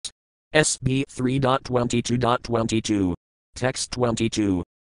SB 3.22.22. Text 22.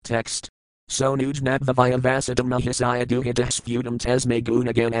 Text. Sonujnadvavaya vasitam nahisaya duhita sputum tesme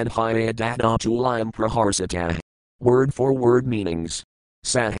gunagan and hyaya dada tulayam praharsita. Word for word meanings.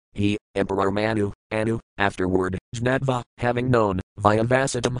 Sah, he, Emperor Manu, Anu, afterward, Jnadva, having known, via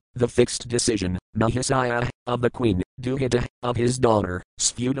Vasitam, the fixed decision, Mahisaya, of the queen, Duhita, of his daughter,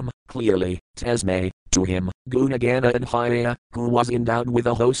 Sputum, clearly, Tesme, to him, Gunagana and Hyaya, who was endowed with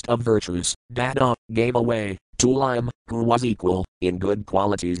a host of virtues, Dada, gave away, Tulayam, who was equal, in good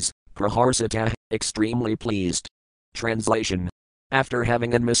qualities, Praharsita, extremely pleased. Translation. After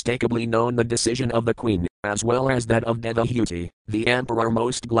having unmistakably known the decision of the queen, as well as that of Devahuti, the emperor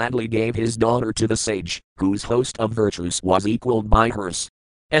most gladly gave his daughter to the sage, whose host of virtues was equaled by hers.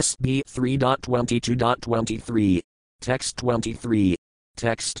 SB 3.22.23. Text 23.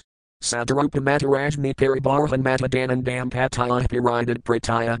 Text. Sadarupa Matarajni Paribarhan Matadanandam Pataya Piridad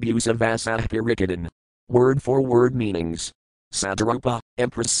Prataya Busavasah Pirikadan. Word for word meanings. Sadarupa,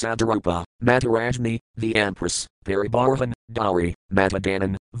 Empress Sadarupa, Matarajni, the Empress, Paribarhan, dowry,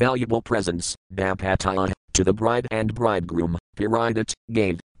 Matadanan, valuable presents, Dampataya, to the bride and bridegroom, Piridat,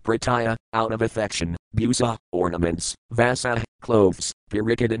 gave, Prataya, out of affection, Busa, ornaments, Vasa, clothes,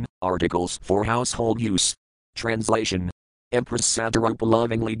 Pirikadan, articles for household use. Translation. Empress Sadarupa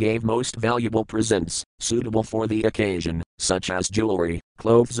lovingly gave most valuable presents, suitable for the occasion, such as jewelry,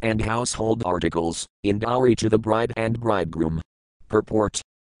 clothes and household articles, in dowry to the bride and bridegroom. Purport.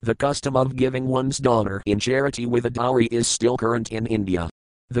 The custom of giving one's daughter in charity with a dowry is still current in India.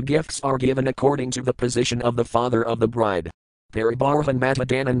 The gifts are given according to the position of the father of the bride. Paribarhan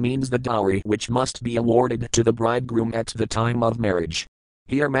Matadanan means the dowry which must be awarded to the bridegroom at the time of marriage.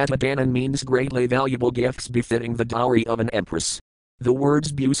 Here Matadanan means greatly valuable gifts befitting the dowry of an empress. The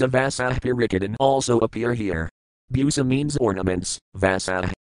words Busa Vasah Pirikadan also appear here. Busa means ornaments,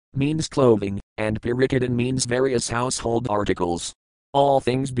 Vasah means clothing, and Pirikadan means various household articles. All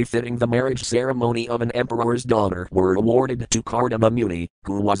things befitting the marriage ceremony of an emperor's daughter were awarded to Kardama Muni,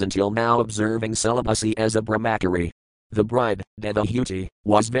 who was until now observing celibacy as a brahmachari. The bride, Devahuti,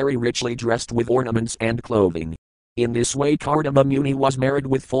 was very richly dressed with ornaments and clothing. In this way Kardama Muni was married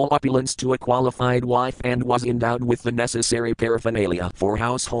with full opulence to a qualified wife and was endowed with the necessary paraphernalia for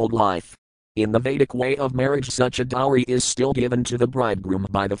household life. In the Vedic way of marriage such a dowry is still given to the bridegroom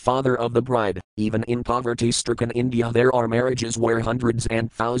by the father of the bride. Even in poverty-stricken India there are marriages where hundreds and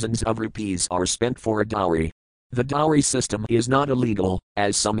thousands of rupees are spent for a dowry. The dowry system is not illegal,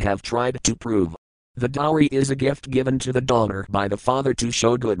 as some have tried to prove. The dowry is a gift given to the daughter by the father to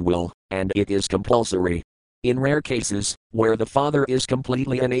show goodwill, and it is compulsory. In rare cases, where the father is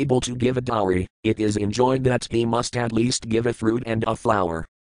completely unable to give a dowry, it is enjoined that he must at least give a fruit and a flower.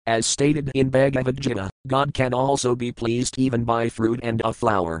 As stated in Bhagavad Gita, God can also be pleased even by fruit and a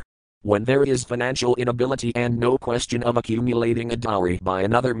flower. When there is financial inability and no question of accumulating a dowry by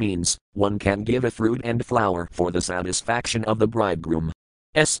another means, one can give a fruit and flower for the satisfaction of the bridegroom.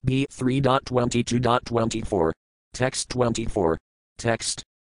 SB 3.22.24. Text 24. Text.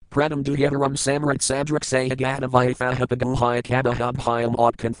 Pradam duhiram samrat sadraksaya gadavaifahapaguhaya kabahubhyam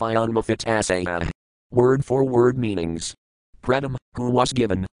otkanphayan mafitasaya. Word for word meanings. Pradam, who was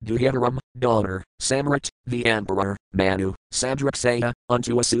given, duhiram, daughter, Samrat, the emperor, Manu, Sadraksaya,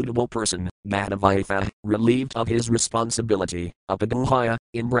 unto a suitable person, Gadavaifa, relieved of his responsibility, Apaguhaya,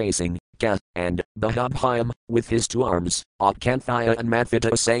 embracing, Ka, and Bahubhyam, with his two arms, Otkanthaya and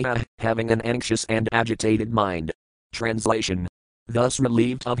Matfitasaya, having an anxious and agitated mind. Translation. Thus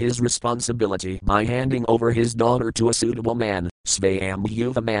relieved of his responsibility by handing over his daughter to a suitable man,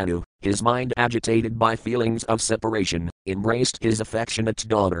 Svayambhuva Manu, his mind agitated by feelings of separation, embraced his affectionate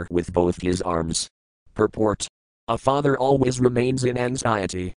daughter with both his arms. Purport. A father always remains in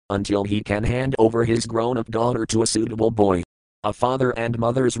anxiety, until he can hand over his grown-up daughter to a suitable boy. A father and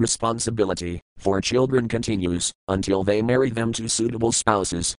mother's responsibility for children continues until they marry them to suitable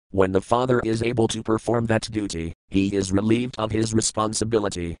spouses. When the father is able to perform that duty, he is relieved of his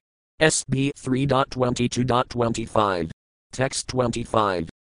responsibility. SB 3.22.25. Text 25.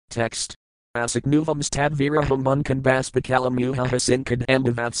 Text. Asiknuvams tadviraham munkan baspakalamuha hasinkad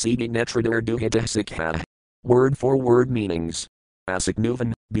ambavatsidi netradar duhita sikha. Word for word meanings.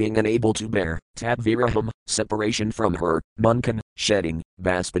 Asiknuvan, being unable to bear, tadviraham, separation from her, munkan, shedding,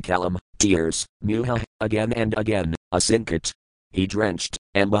 baspakalam, tears, muha, again and again, asinkat. He drenched,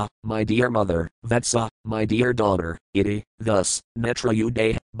 Amba, my dear mother, Vatsa, my dear daughter, Iti, thus,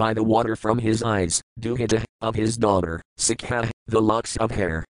 Netrayude, by the water from his eyes, Duhita, of his daughter, Sikha, the locks of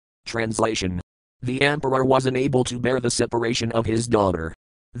hair. Translation. The emperor was unable to bear the separation of his daughter.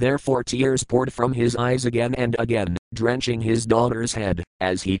 Therefore tears poured from his eyes again and again, drenching his daughter's head,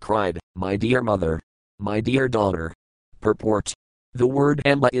 as he cried, "My dear mother! My dear daughter!" Purport. The word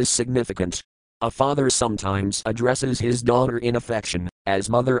Emma is significant. A father sometimes addresses his daughter in affection, as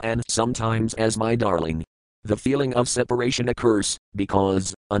mother, and sometimes as my darling. The feeling of separation occurs,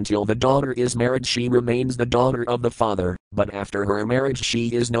 because, until the daughter is married she remains the daughter of the father, but after her marriage she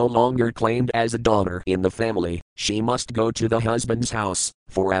is no longer claimed as a daughter in the family, she must go to the husband's house,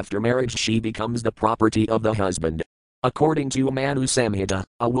 for after marriage she becomes the property of the husband. According to Manu Samhita,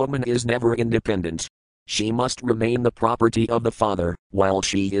 a woman is never independent. She must remain the property of the father, while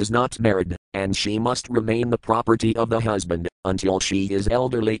she is not married, and she must remain the property of the husband, until she is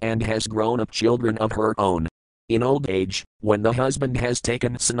elderly and has grown-up children of her own. In old age, when the husband has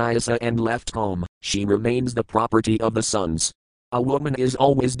taken sannyasa and left home, she remains the property of the sons. A woman is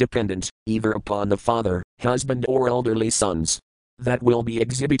always dependent, either upon the father, husband or elderly sons. That will be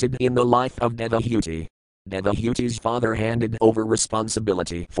exhibited in the life of Devahuti. Devahuti's father handed over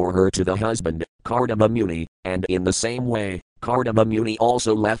responsibility for her to the husband, Kardama Muni, and in the same way, Kardama Muni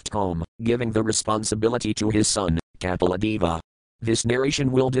also left home, giving the responsibility to his son, Kapiladeva. This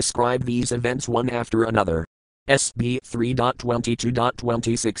narration will describe these events one after another. SB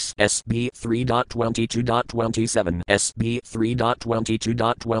 3.22.26, SB 3.22.27, SB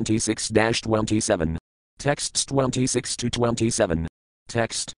 3.22.26-27. Texts 26 to 27.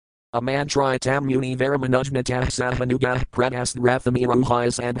 Text. Amadtritam muni varamanujnatah sahanugah pradas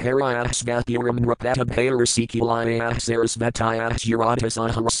rathamiruhis and hariah svathiram rapatabhayar sikulayah sarasvatayah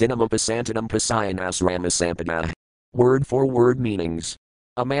jiratasahar cinemapasantanam pasayanas ramasampadah. Word for word meanings.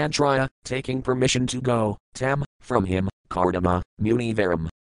 Amadtriya, taking permission to go, tam, from him, Kardama, muni varam.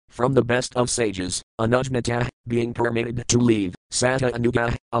 From the best of sages, anujnatah, being permitted to leave, Sata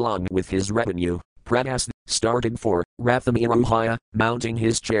Anuga, along with his retinue, Pradas, started for, Rathamiruhaya, mounting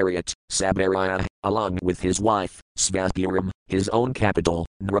his chariot, Sabaraya, along with his wife, Svathiram, his own capital,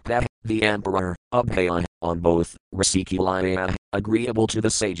 Nrapa, the emperor, Abhaya, on both, Rasikulaya, agreeable to the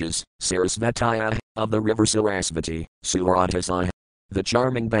sages, Sarasvataya, of the river Sarasvati, Suratasaya, the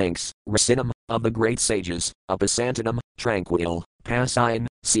charming banks, Rasinam, of the great sages, Upasantanam, tranquil, Pasayan,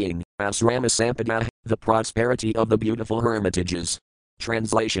 seeing, Asramasampada, the prosperity of the beautiful hermitages.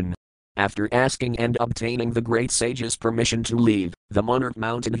 Translation. After asking and obtaining the great sage's permission to leave, the monarch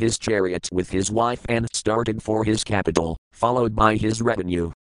mounted his chariot with his wife and started for his capital, followed by his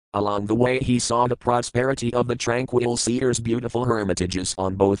retinue. Along the way he saw the prosperity of the tranquil seers' beautiful hermitages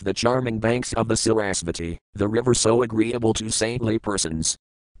on both the charming banks of the Sarasvati, the river so agreeable to saintly persons.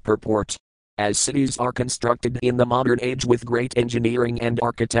 Purport. As cities are constructed in the modern age with great engineering and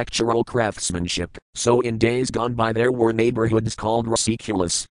architectural craftsmanship, so in days gone by there were neighborhoods called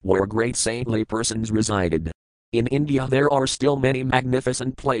Rasikulas, where great saintly persons resided. In India there are still many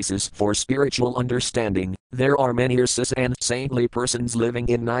magnificent places for spiritual understanding. There are many Rasas and saintly persons living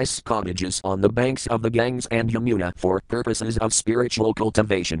in nice cottages on the banks of the Ganges and Yamuna for purposes of spiritual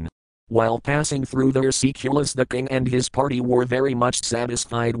cultivation. While passing through the Rasikulas, the king and his party were very much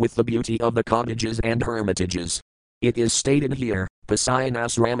satisfied with the beauty of the cottages and hermitages. It is stated here,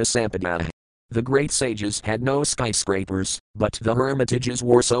 Pasayanas Ramasampada. The great sages had no skyscrapers, but the hermitages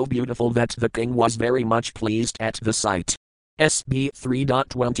were so beautiful that the king was very much pleased at the sight. SB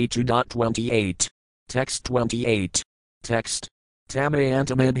 3.22.28. Text 28. Text.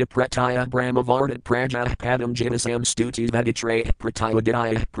 Tamayantamandya prataya brahmavartat prajah padam jinasam stuti vaditre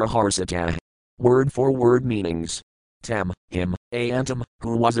pratayadaya praharsata. Word for word meanings. Tam, him, Ayantam,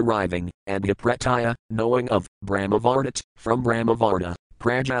 who was arriving, and Prataya, knowing of, Brahmavartat, from Brahmavarta,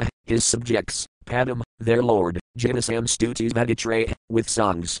 Prajah, his subjects, Padam, their lord, Jinasam stutis vaditre, with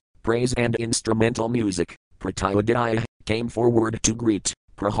songs, praise and instrumental music, Pratayadaya, came forward to greet,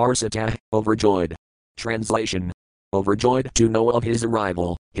 Praharsata, overjoyed. Translation. Overjoyed to know of his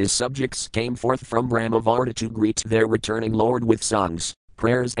arrival, his subjects came forth from Brahmavarta to greet their returning lord with songs,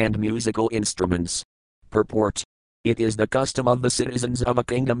 prayers and musical instruments. Purport. It is the custom of the citizens of a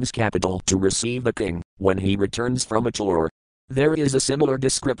kingdom's capital to receive the king, when he returns from a tour. There is a similar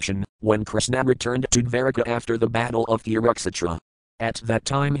description, when Krishna returned to Dvaraka after the battle of Kurukshetra. At that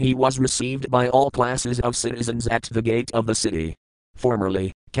time he was received by all classes of citizens at the gate of the city.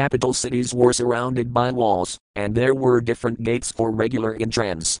 Formerly, capital cities were surrounded by walls, and there were different gates for regular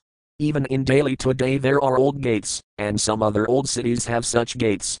entrance. Even in Delhi today there are old gates, and some other old cities have such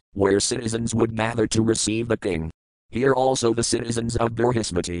gates, where citizens would gather to receive the king. Here also the citizens of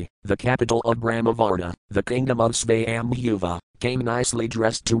Brihaspati, the capital of Brahmavarta, the kingdom of Svayambhuva, came nicely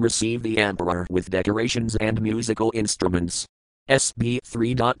dressed to receive the emperor with decorations and musical instruments. SB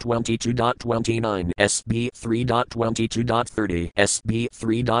 3.22.29, SB 3.22.30, SB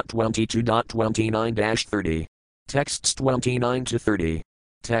 3.22.29-30. Texts 29 to 30.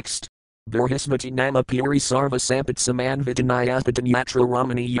 Text. Burhismati nama puri sarva sampat samanvitanayapatan yatra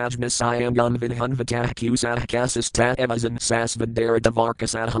ramani yajnasayam vidhanvatah kusah kasista evazan sasvadarada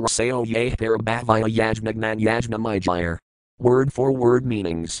varkasah sayo ye parabhavaya yajnagnan yajnamijayar. Word for word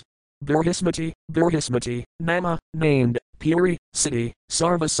meanings. Burhismati, Burhismati, nama, named, Puri, city,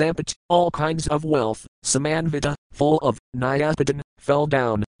 Sarva Sampat, all kinds of wealth, Samanvita, full of, Nayapatan, fell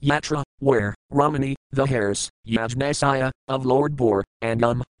down, Yatra, where, Ramani, the hairs, Yajnasaya, of Lord Bor, and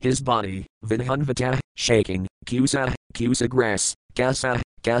his body, Vidhanvata, shaking, Kusa, Kusa grass, Kasa,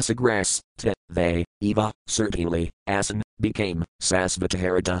 Kasa grass, they, Eva, certainly, Asan, became,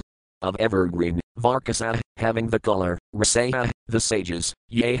 Sasvataharata, of evergreen, Varkasa, having the color, Rasaya, the sages,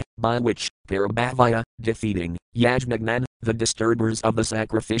 yea, by which, Parabhavaya, defeating, Yajnagnan, the disturbers of the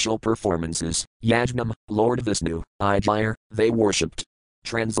sacrificial performances, Yajnam, Lord Vishnu, Ijayar, they worshipped.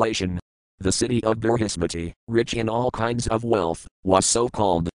 Translation. The city of Burhismati, rich in all kinds of wealth, was so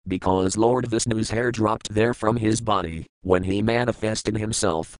called, because Lord Vishnu's hair dropped there from his body, when he manifested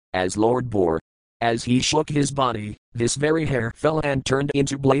himself, as Lord Bor. As he shook his body, this very hair fell and turned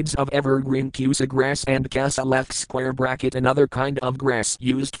into blades of evergreen kusa grass and kasa left square bracket another kind of grass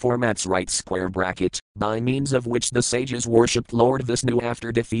used for mats right square bracket, by means of which the sages worshipped Lord Vishnu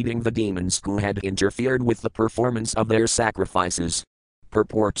after defeating the demons who had interfered with the performance of their sacrifices.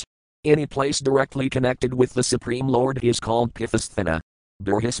 Purport. Any place directly connected with the Supreme Lord is called Pithasthana.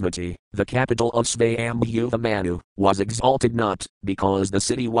 Burhismati, the capital of Svayambhuva Manu, was exalted not because the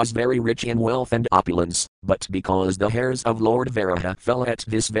city was very rich in wealth and opulence, but because the hairs of Lord Varaha fell at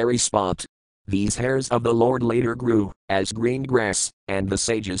this very spot. These hairs of the Lord later grew, as green grass, and the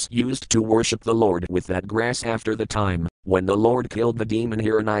sages used to worship the Lord with that grass after the time, when the Lord killed the demon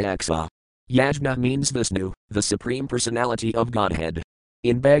Hiranyaksha. Yajna means Vishnu, the Supreme Personality of Godhead.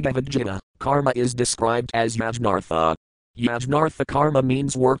 In Bhagavad Gita, karma is described as Yajnartha. Yajnartha karma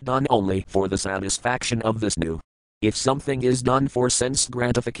means work done only for the satisfaction of Vishnu. If something is done for sense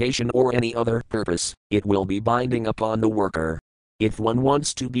gratification or any other purpose, it will be binding upon the worker. If one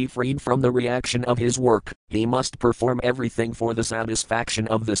wants to be freed from the reaction of his work, he must perform everything for the satisfaction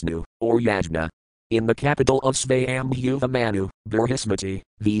of Vishnu, or Yajna. In the capital of Svayambhuva Manu, Burhismati,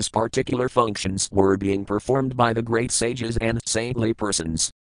 these particular functions were being performed by the great sages and saintly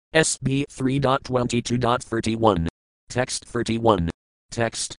persons. SB 3.22.31. Text 31.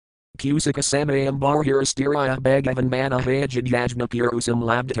 Text. Kusika samayam barhirastiraya bhagavan manahayajid yajna purusam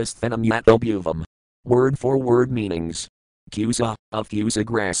labdhas thanam yatobhuvam. Word for word meanings. Kusa, of kusa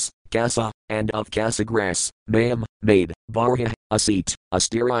grass, kasa, and of kasa grass, mayam, made, barha, a seat,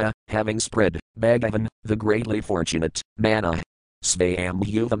 astiraya, having spread, bhagavan, the greatly fortunate, mana.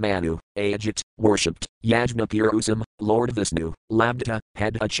 Svayambhuva Manu, Ajit, worshipped, Yajna Purusam, Lord Vishnu, Labdha,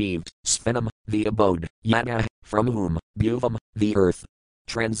 had achieved, Sphenam, the abode, Yana, from whom, Bhuvam, the earth.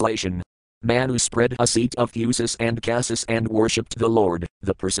 Translation. Manu spread a seat of Kusis and Kasis and worshipped the Lord,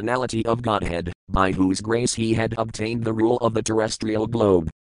 the personality of Godhead, by whose grace he had obtained the rule of the terrestrial globe.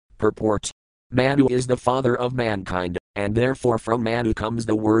 Purport. Manu is the father of mankind, and therefore from Manu comes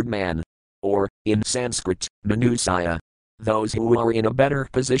the word man. Or, in Sanskrit, Manusaya. Those who are in a better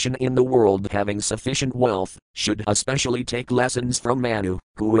position in the world having sufficient wealth, should especially take lessons from Manu,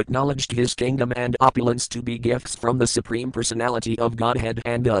 who acknowledged his kingdom and opulence to be gifts from the Supreme Personality of Godhead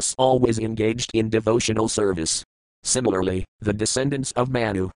and thus always engaged in devotional service. Similarly, the descendants of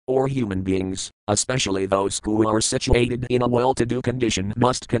Manu, or human beings, especially those who are situated in a well-to-do condition,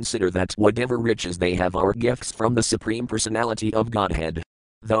 must consider that whatever riches they have are gifts from the Supreme Personality of Godhead.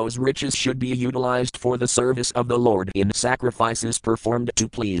 Those riches should be utilized for the service of the Lord in sacrifices performed to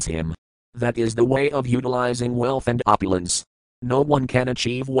please Him. That is the way of utilizing wealth and opulence. No one can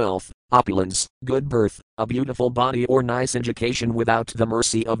achieve wealth, opulence, good birth, a beautiful body or nice education without the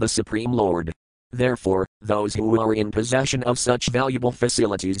mercy of the Supreme Lord. Therefore, those who are in possession of such valuable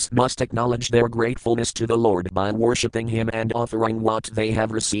facilities must acknowledge their gratefulness to the Lord by worshipping Him and offering what they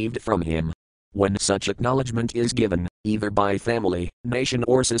have received from Him. When such acknowledgement is given, either by family, nation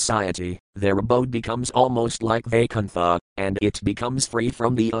or society, their abode becomes almost like Vaikuntha, and it becomes free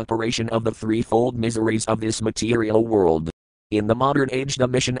from the operation of the threefold miseries of this material world. In the modern age, the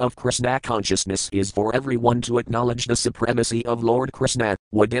mission of Krishna consciousness is for everyone to acknowledge the supremacy of Lord Krishna.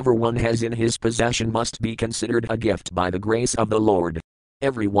 Whatever one has in his possession must be considered a gift by the grace of the Lord.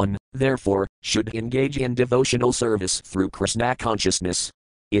 Everyone, therefore, should engage in devotional service through Krishna consciousness.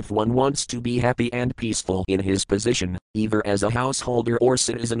 If one wants to be happy and peaceful in his position, either as a householder or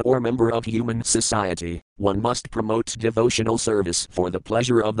citizen or member of human society, one must promote devotional service for the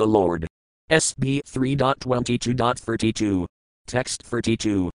pleasure of the Lord. SB 3.22.32. Text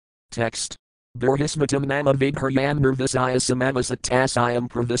 32. Text. Burhismatam nama vigharyam nirvisaya samavasattasayam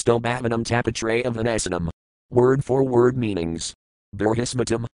pravisto bhavanam tapatraya vanasanam. Word for word meanings.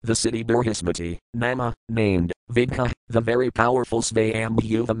 Burhismatam, the city Burhismati, nama, named, Vigha, the very powerful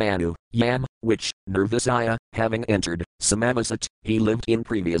Svayambhuva Manu, Yam, which, Nirvisaya, having entered, Samavasat, he lived in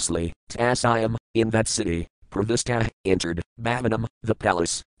previously, Tasayam, in that city, Pravista, entered, Bhavanam, the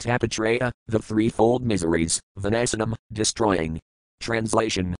palace, Tapatraya, the threefold miseries, Vanasanam, destroying.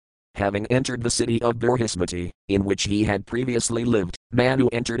 Translation. Having entered the city of Burhismati, in which he had previously lived, Manu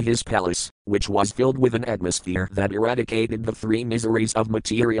entered his palace, which was filled with an atmosphere that eradicated the three miseries of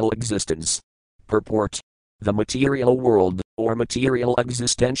material existence. Purport. The material world, or material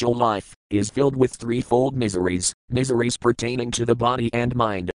existential life, is filled with threefold miseries: miseries pertaining to the body and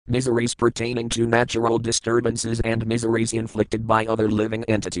mind, miseries pertaining to natural disturbances, and miseries inflicted by other living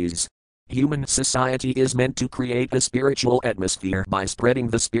entities. Human society is meant to create a spiritual atmosphere by spreading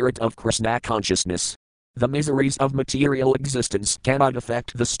the spirit of Krishna consciousness. The miseries of material existence cannot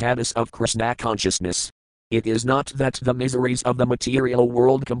affect the status of Krishna consciousness. It is not that the miseries of the material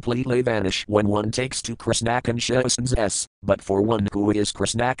world completely vanish when one takes to Krishna consciousness, but for one who is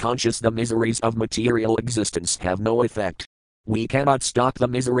Krishna conscious, the miseries of material existence have no effect. We cannot stop the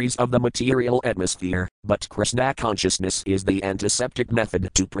miseries of the material atmosphere, but Krishna consciousness is the antiseptic method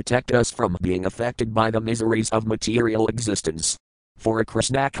to protect us from being affected by the miseries of material existence. For a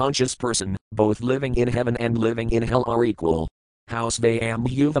Krishna conscious person, both living in heaven and living in hell are equal. How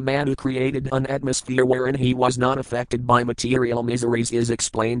Svayambhuva Manu created an atmosphere wherein he was not affected by material miseries is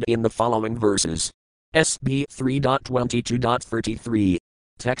explained in the following verses. SB 3.22.33.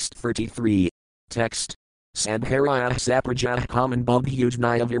 Text 33. Text. Sadharayah saprajah kaman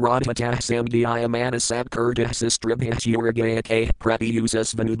bubhujnaya viradhatah samdhyaya manasabkurtah sistribhah uragayakah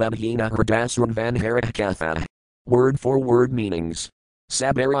prapiyusas vanubabhina hridasran vanharah katha. Word for word meanings.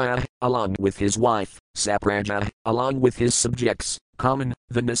 Sabaraya, along with his wife, Sapraja, along with his subjects, common,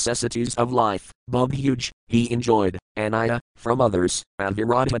 the necessities of life, Bubhuj, he enjoyed, Anaya, from others,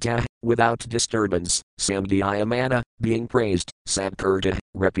 Aviradhata, without disturbance, Samdhyayamana, being praised, Sabkurta,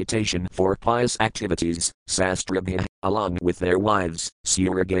 reputation for pious activities, Sastrabhya, along with their wives,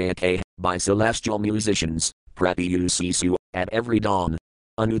 Suragayake, by celestial musicians, Prapiyusisu, at every dawn.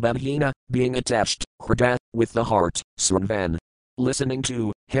 Anubabhina, being attached, Hrida, with the heart, Sranvan, listening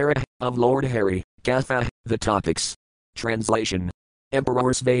to, Hara, of Lord Hari, Katha, the topics. Translation.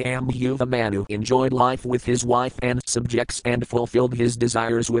 Emperor Svayambhuva Manu enjoyed life with his wife and subjects and fulfilled his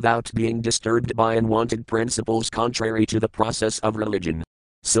desires without being disturbed by unwanted principles contrary to the process of religion.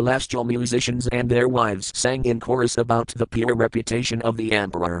 Celestial musicians and their wives sang in chorus about the pure reputation of the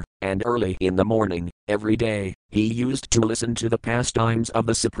emperor, and early in the morning, every day, he used to listen to the pastimes of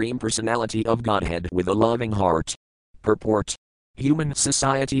the Supreme Personality of Godhead with a loving heart. Purport. Human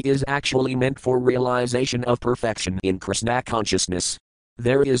society is actually meant for realization of perfection in Krishna consciousness.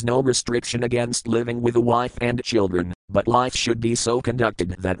 There is no restriction against living with a wife and children, but life should be so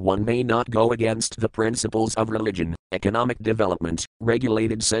conducted that one may not go against the principles of religion, economic development,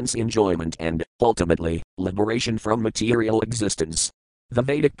 regulated sense enjoyment, and, ultimately, liberation from material existence. The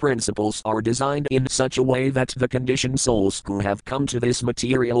Vedic principles are designed in such a way that the conditioned souls who have come to this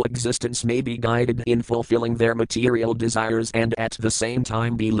material existence may be guided in fulfilling their material desires and at the same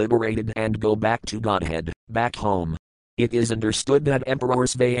time be liberated and go back to Godhead, back home. It is understood that Emperor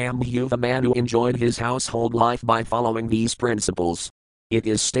Svayambhuva Manu enjoyed his household life by following these principles. It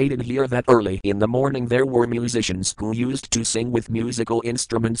is stated here that early in the morning there were musicians who used to sing with musical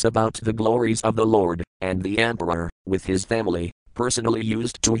instruments about the glories of the Lord, and the emperor, with his family, personally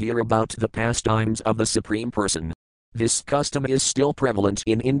used to hear about the pastimes of the Supreme Person. This custom is still prevalent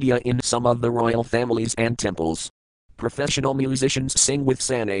in India in some of the royal families and temples. Professional musicians sing with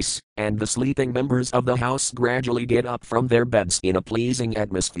sannasis, and the sleeping members of the house gradually get up from their beds in a pleasing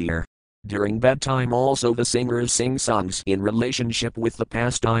atmosphere. During bedtime also the singers sing songs in relationship with the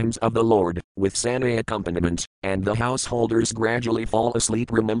pastimes of the Lord, with sanna accompaniment, and the householders gradually fall asleep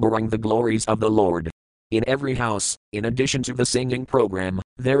remembering the glories of the Lord. In every house, in addition to the singing program,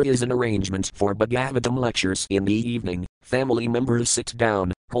 there is an arrangement for Bhagavatam lectures in the evening. Family members sit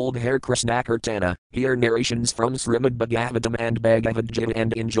down, hold Hare Krishna Kirtana, hear narrations from Srimad Bhagavatam and Bhagavad Gita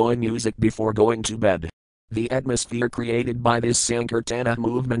and enjoy music before going to bed. The atmosphere created by this Sankirtana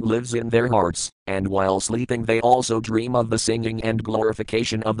movement lives in their hearts, and while sleeping they also dream of the singing and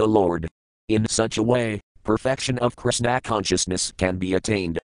glorification of the Lord. In such a way, perfection of Krishna consciousness can be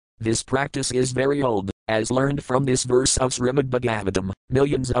attained. This practice is very old, as learned from this verse of Srimad Bhagavatam,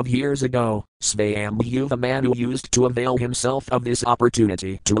 millions of years ago. Swayambhuva Manu used to avail himself of this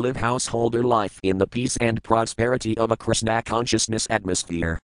opportunity to live householder life in the peace and prosperity of a Krishna consciousness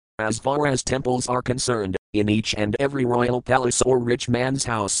atmosphere. As far as temples are concerned, in each and every royal palace or rich man's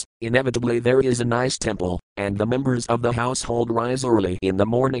house, inevitably there is a nice temple, and the members of the household rise early in the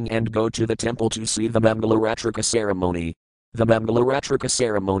morning and go to the temple to see the Mangalatraika ceremony. The Mangalatraika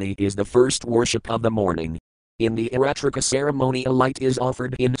ceremony is the first worship of the morning. In the Aratrika ceremony, a light is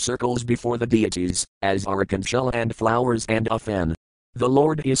offered in circles before the deities, as are a conch shell and flowers and a fan. The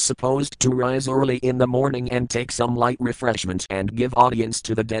Lord is supposed to rise early in the morning and take some light refreshment and give audience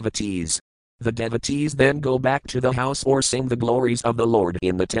to the devotees. The devotees then go back to the house or sing the glories of the Lord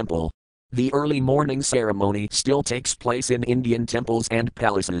in the temple. The early morning ceremony still takes place in Indian temples and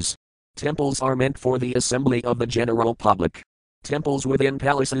palaces. Temples are meant for the assembly of the general public. Temples within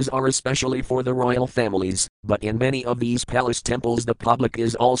palaces are especially for the royal families, but in many of these palace temples the public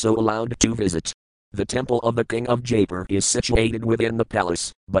is also allowed to visit. The temple of the king of Jaipur is situated within the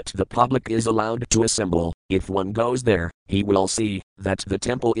palace, but the public is allowed to assemble. If one goes there, he will see that the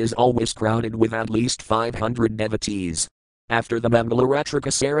temple is always crowded with at least 500 devotees. After the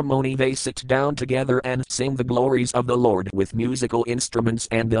Mangalatraika ceremony, they sit down together and sing the glories of the Lord with musical instruments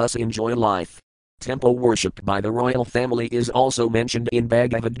and thus enjoy life. Temple worship by the royal family is also mentioned in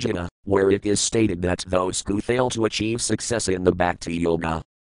Bhagavad Gita, where it is stated that those who fail to achieve success in the Bhakti Yoga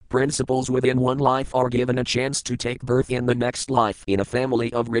principles within one life are given a chance to take birth in the next life in a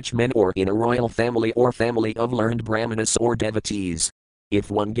family of rich men or in a royal family or family of learned brahmanas or devotees.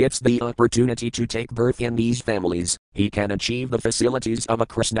 If one gets the opportunity to take birth in these families, he can achieve the facilities of a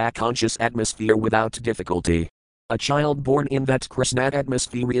Krishna conscious atmosphere without difficulty. A child born in that Krishna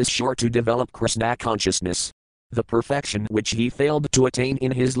atmosphere is sure to develop Krishna consciousness. The perfection which he failed to attain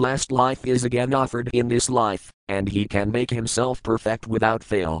in his last life is again offered in this life, and he can make himself perfect without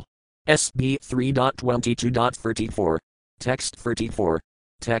fail. SB 3.22.34. Text 34.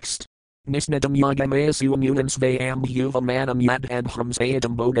 Text. Nisnadam yagamayasu munam svayam yuva manam yadadham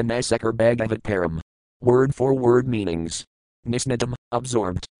sayadam bodhanesekar bhagavat param. Word for word meanings. Nisnadam,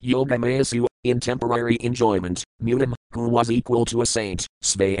 absorbed, yogamayasu, in temporary enjoyment, mutam, who was equal to a saint,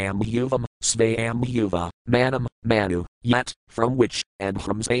 svayambhuva, manam, manu, yet, from which, and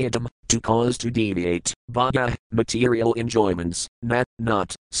sayadam, to cause to deviate, bhaga, material enjoyments,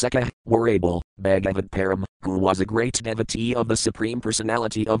 not, seka, were able, bhagavat param, who was a great devotee of the Supreme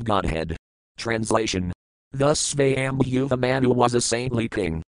Personality of Godhead. Translation. Thus Svayambhuva Manu was a saintly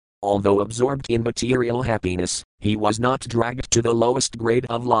king. Although absorbed in material happiness, he was not dragged to the lowest grade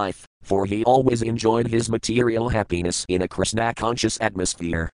of life, for he always enjoyed his material happiness in a Krishna conscious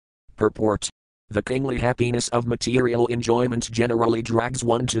atmosphere. Purport. The kingly happiness of material enjoyment generally drags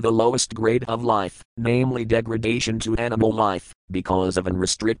one to the lowest grade of life, namely degradation to animal life, because of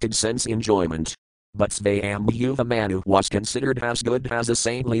unrestricted sense enjoyment. But Svayambhuva Manu was considered as good as a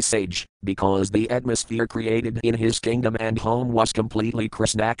saintly sage, because the atmosphere created in his kingdom and home was completely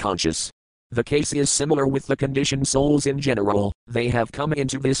Krishna conscious. The case is similar with the conditioned souls in general. They have come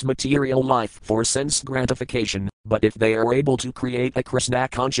into this material life for sense gratification, but if they are able to create a Krishna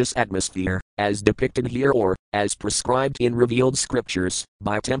conscious atmosphere, as depicted here or, as prescribed in revealed scriptures,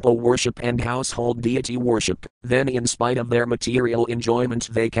 by temple worship and household deity worship, then in spite of their material enjoyment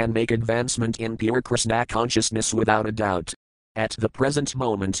they can make advancement in pure Krishna consciousness without a doubt. At the present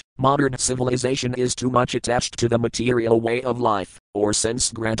moment, modern civilization is too much attached to the material way of life, or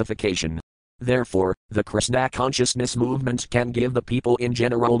sense gratification. Therefore, the Krishna consciousness movement can give the people in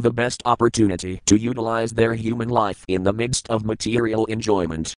general the best opportunity to utilize their human life in the midst of material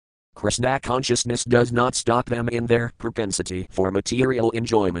enjoyment. Krishna consciousness does not stop them in their propensity for material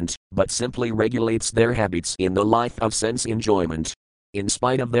enjoyment, but simply regulates their habits in the life of sense enjoyment. In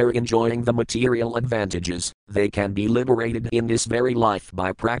spite of their enjoying the material advantages, they can be liberated in this very life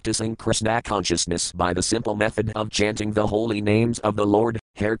by practicing Krishna consciousness by the simple method of chanting the holy names of the Lord,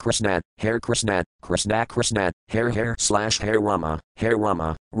 Hare Krishna, Krishna Krishna, Hare Rama,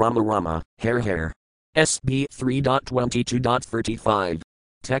 Rama Rama, Hare. SB 3.22.35.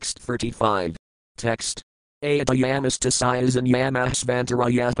 Text 35. Text. Ayatayamastasayas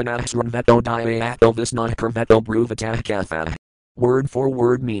yamasvantarayapanaxranveto diato visnakarveto bruvatah katha. Word for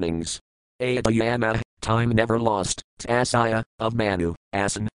word meanings. Ayatayama, time never lost, tasaya, of Manu,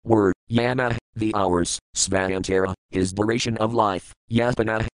 asan, word, yama, the hours, svayantara, his duration of life,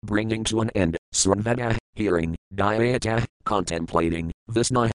 yapana, bringing to an end, sranvata, hearing, dhyata, contemplating,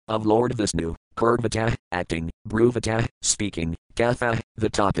 Vishnu, of Lord Vishnu, kurvata, acting, bruvata, speaking, katha, the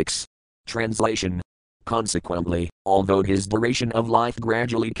topics. Translation. Consequently, although his duration of life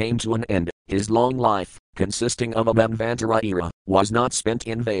gradually came to an end, his long life, consisting of a Manvantara era, was not spent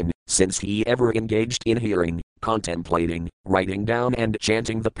in vain, since he ever engaged in hearing, contemplating, writing down and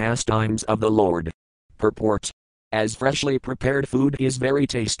chanting the pastimes of the Lord. Purport. As freshly prepared food is very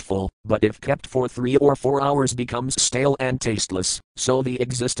tasteful, but if kept for 3 or 4 hours becomes stale and tasteless, so the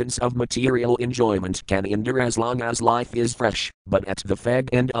existence of material enjoyment can endure as long as life is fresh, but at the fag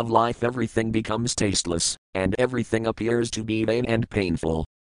end of life everything becomes tasteless, and everything appears to be vain and painful.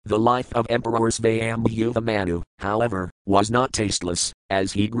 The life of Emperor Svayambhuva Manu, however, was not tasteless.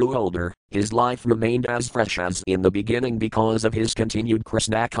 As he grew older, his life remained as fresh as in the beginning because of his continued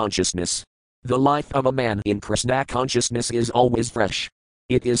Krishna consciousness. The life of a man in Krishna consciousness is always fresh.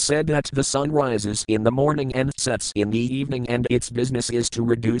 It is said that the sun rises in the morning and sets in the evening, and its business is to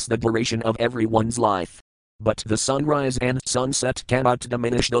reduce the duration of everyone's life. But the sunrise and sunset cannot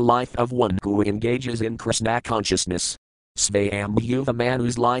diminish the life of one who engages in Krishna consciousness. Svayambhuva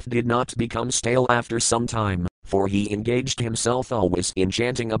Manu's life did not become stale after some time, for he engaged himself always in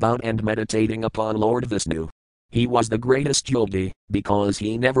chanting about and meditating upon Lord Vishnu. He was the greatest yogi, because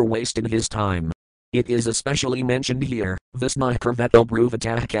he never wasted his time. It is especially mentioned here, Vishnu Karveto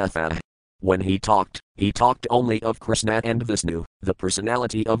Bruvatah Katha. When he talked only of Krishna and Vishnu, the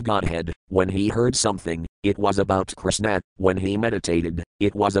personality of Godhead. When he heard something, it was about Krishna. When he meditated,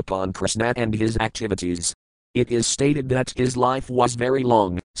 it was upon Krishna and his activities. It is stated that his life was very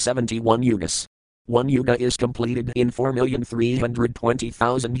long, 71 yugas. One yuga is completed in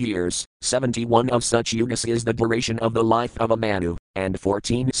 4,320,000 years. 71 of such yugas is the duration of the life of a Manu, and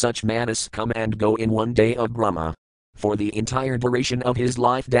 14 such manas come and go in one day of Brahma. For the entire duration of his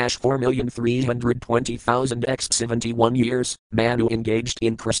life, 4,320,000 x 71 years, Manu engaged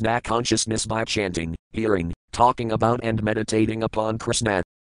in Krishna consciousness by chanting, hearing, talking about and meditating upon Krishna.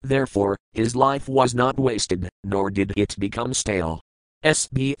 Therefore, his life was not wasted, nor did it become stale.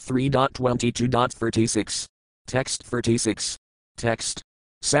 SB 3.22.36. Text 36. Text.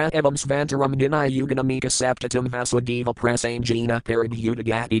 Sa evam svantaram dinayuganamika saptatam vasudeva prasangina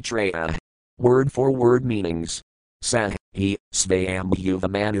paribhutagati treya. Word for word meanings. Sa, he, Svayambhuva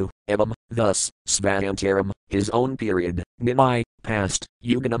Manu, evam, thus, Svayantaram, his own period, Ninai, past,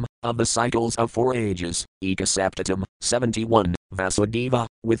 Yuganam, of the cycles of 4 ages, Ekasaptatam, 71, Vasudeva,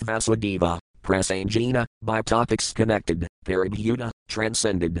 with Vasudeva, Prasangina, by topics connected, Paribhuta,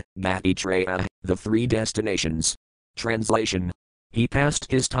 transcended, Gati-treya, the 3 destinations. Translation. He passed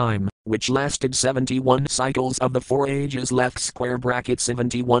his time, which lasted 71 cycles of the 4 ages left square bracket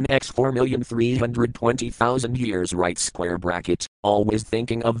 71 x 4,320,000 years right square bracket, always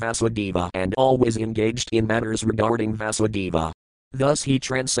thinking of Vasudeva and always engaged in matters regarding Vasudeva. Thus he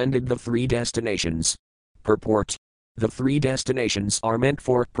transcended the 3 destinations. Purport. The 3 destinations are meant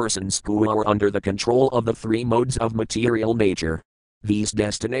for persons who are under the control of the 3 modes of material nature. These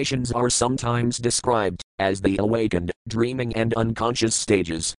destinations are sometimes described as the awakened, dreaming, and unconscious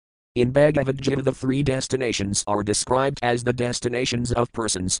stages. In Bhagavad Gita, the 3 destinations are described as the destinations of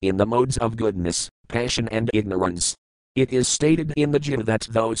persons in the modes of goodness, passion, and ignorance. It is stated in the Gita that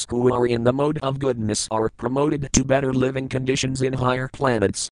those who are in the mode of goodness are promoted to better living conditions in higher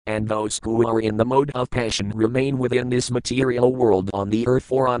planets, and those who are in the mode of passion remain within this material world on the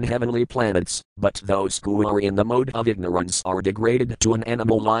earth or on heavenly planets, but those who are in the mode of ignorance are degraded to an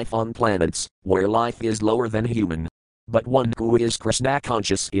animal life on planets, where life is lower than human. But one who is Krishna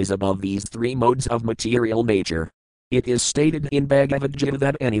conscious is above these 3 modes of material nature. It is stated in Bhagavad Gita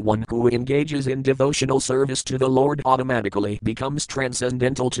that anyone who engages in devotional service to the Lord automatically becomes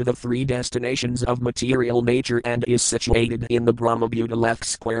transcendental to the 3 destinations of material nature and is situated in the Brahmabhuta left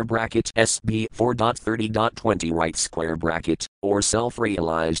square bracket SB 4.30.20 right square bracket, or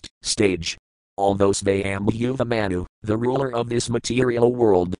self-realized, stage. Although Svayambhuva Manu, the ruler of this material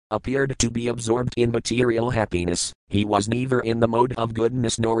world, appeared to be absorbed in material happiness, he was neither in the mode of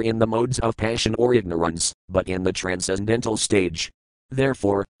goodness nor in the modes of passion or ignorance, but in the transcendental stage.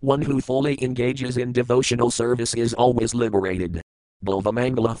 Therefore, one who fully engages in devotional service is always liberated.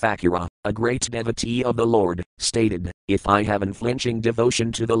 Bilvamangala Thakura, a great devotee of the Lord, stated, "If I have unflinching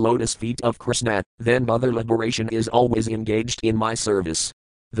devotion to the lotus feet of Krishna, then mother liberation is always engaged in my service."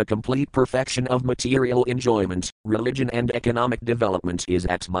 The complete perfection of material enjoyment, religion, and economic development is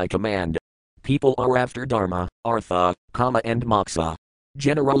at my command. People are after dharma, artha, kama, and moksha.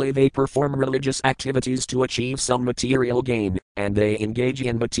 Generally, they perform religious activities to achieve some material gain, and they engage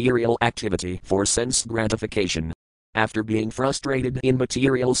in material activity for sense gratification. After being frustrated in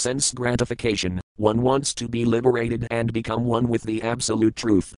material sense gratification, one wants to be liberated and become one with the absolute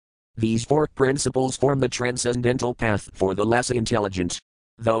truth. These 4 principles form the transcendental path for the less intelligent.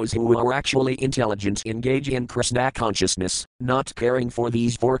 Those who are actually intelligent engage in Krishna consciousness, not caring for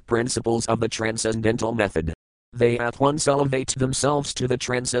these four principles of the transcendental method. They at once elevate themselves to the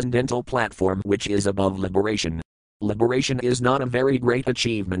transcendental platform which is above liberation. Liberation is not a very great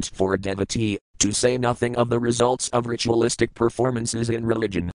achievement for a devotee, to say nothing of the results of ritualistic performances in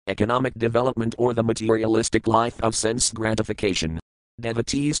religion, economic development, or the materialistic life of sense gratification.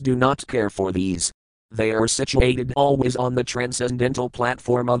 Devotees do not care for these. They are situated always on the transcendental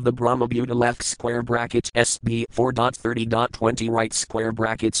platform of the Brahmabhuta left square bracket SB 4.30.20 right square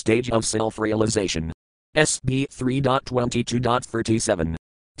bracket stage of self-realization. SB 3.22.37.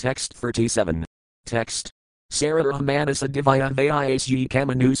 Text 37. Text. Sarara Manasa Divya Vayasyi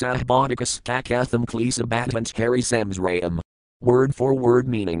Kamanusa Bodhikas Takatham Klisa Bhatvant Kari Samsrayam. Word for word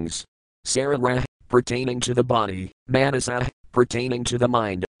meanings. Sarara, pertaining to the body, Manasa, pertaining to the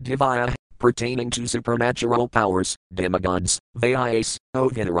mind, Divya, pertaining to supernatural powers, demigods, Vayas,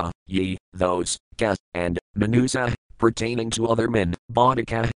 Ovidara, ye, those, Ka, and Manusa, pertaining to other men,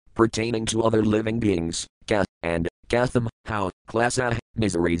 Bodhika, pertaining to other living beings, Ka, and Katham, how, Klasa,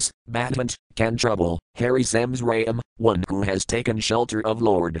 miseries, Bhadvant, can trouble, Hari Samsrayam, one who has taken shelter of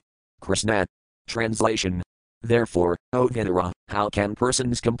Lord Krishna. Translation. Therefore, O Vidura, how can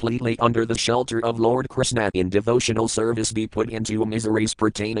persons completely under the shelter of Lord Krishna in devotional service be put into miseries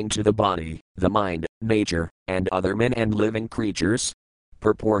pertaining to the body, the mind, nature, and other men and living creatures?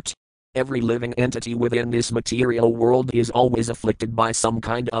 Purport. Every living entity within this material world is always afflicted by some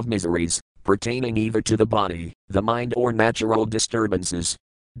kind of miseries, pertaining either to the body, the mind, or natural disturbances.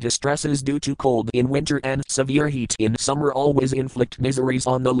 Distresses due to cold in winter and severe heat in summer always inflict miseries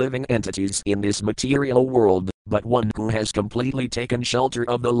on the living entities in this material world, but one who has completely taken shelter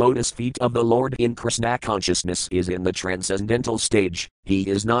of the lotus feet of the Lord in Krishna consciousness is in the transcendental stage. He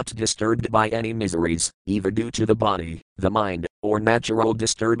is not disturbed by any miseries, either due to the body, the mind, or natural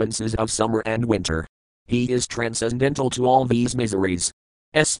disturbances of summer and winter. He is transcendental to all these miseries.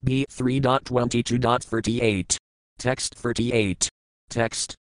 SB 3.22.38. Text 38.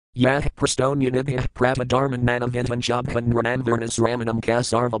 Text. Yah prastonyanibhya pravadharman manavidhan shabhan ranamvarnas ramanam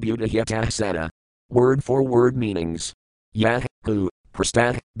kasarvabhuta hyatah. Word for word meanings. Yah, who,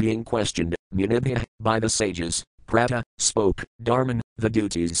 prastah, being questioned, munibhya, by the sages, prata, spoke, dharman, the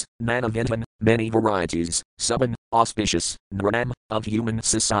duties, manavidhan, many varieties, subhan, auspicious, nranam, of human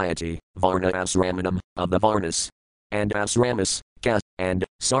society, varna asramanam, of the varnas, and asramas, ka, and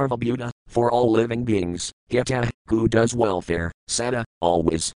sarvabhuta, for all living beings, hyata, who does welfare, sada,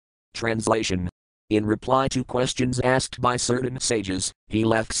 always. Translation. In reply to questions asked by certain sages, he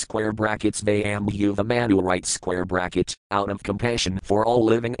left square brackets Vayambhuva Manu right square bracket, out of compassion for all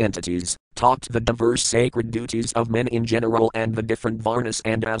living entities, talked the diverse sacred duties of men in general and the different varnas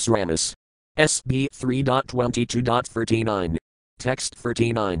and asramas. SB 3.22.39. Text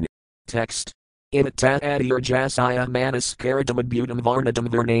 39. Text. Imitat adirjasaya manas karitamabhutam varnadam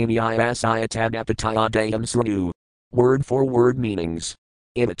varnamiyasaya tadapatayadayam sranu. Word for word meanings.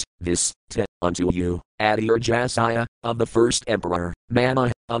 Imit, this, to, unto you, Adirjasaya, of the first emperor, Mana,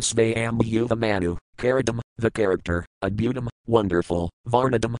 of Svayambhuva Manu, Karatam, the character, Adbhutam, wonderful,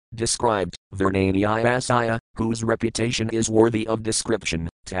 Varnadam, described, Varnanyasaya, whose reputation is worthy of description,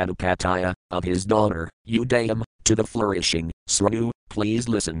 Tadupataya, of his daughter, Udayam, to the flourishing, Sranu, please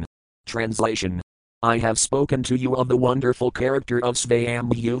listen. Translation. I have spoken to you of the wonderful character of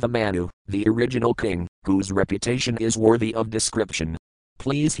Svayambhuva Manu, the original king, whose reputation is worthy of description.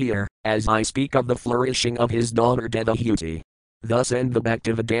 Please hear, as I speak of the flourishing of his daughter Devahuti. Thus end the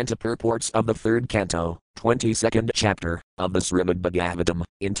Bhaktivedanta purports of the 3rd canto, 22nd chapter, of the Srimad Bhagavatam,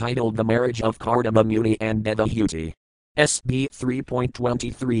 entitled The Marriage of Kardama Muni and Devahuti. SB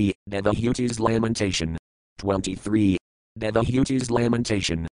 3.23, Devahuti's Lamentation. 23. Devahuti's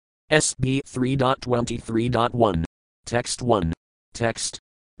Lamentation. SB 3.23.1. Text 1. Text.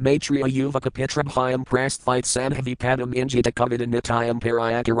 Maitreya Yuvaka Pitrabhyam Prasthvite Sadhavipadam Injita Kavidanitayam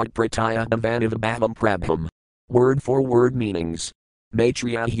Parayakarat Prataya Avanivabhavam Prabham. Word for word meanings.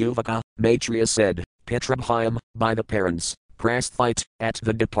 Maitreya Yuvaka, Maitreya said, Pitrabhyam, by the parents, Prasthvite, at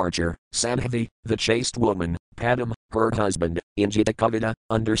the departure, Sadhavi, the chaste woman, Padam, her husband, Injita Kavida,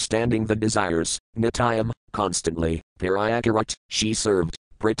 understanding the desires, Nitayam, constantly, Parayakarat, she served.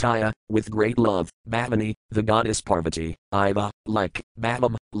 Prataya, with great love, Bhavani, the goddess Parvati, Iva, like,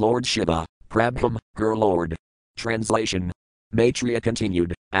 Bhavam, Lord Shiva, Prabham, her lord. Translation. Maitreya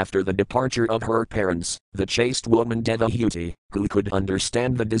continued, after the departure of her parents, the chaste woman Devahuti, who could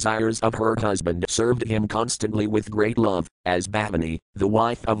understand the desires of her husband, served him constantly with great love, as Bhavani, the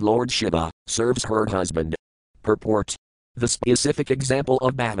wife of Lord Shiva, serves her husband. Purport. The specific example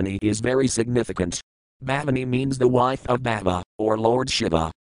of Bhavani is very significant. Bhavani means the wife of Bhava, or Lord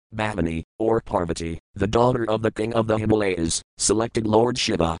Shiva. Bhavani, or Parvati, the daughter of the king of the Himalayas, selected Lord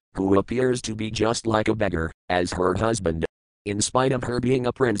Shiva, who appears to be just like a beggar, as her husband. In spite of her being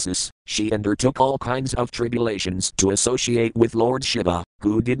a princess, she undertook all kinds of tribulations to associate with Lord Shiva,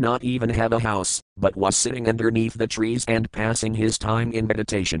 who did not even have a house, but was sitting underneath the trees and passing his time in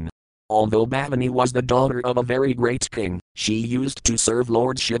meditation. Although Bhavani was the daughter of a very great king, she used to serve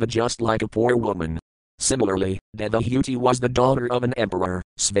Lord Shiva just like a poor woman. Similarly, Devahuti was the daughter of an emperor,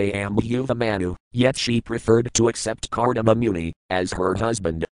 Svayambhuva Manu, yet she preferred to accept Kardama Muni as her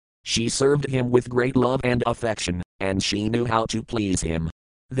husband. She served him with great love and affection, and she knew how to please him.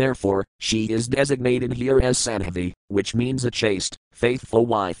 Therefore, she is designated here as Sanhavi, which means a chaste, faithful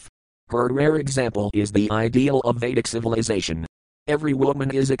wife. Her rare example is the ideal of Vedic civilization. Every woman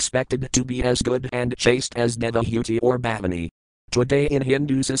is expected to be as good and chaste as Devahuti or Bhavani. Today in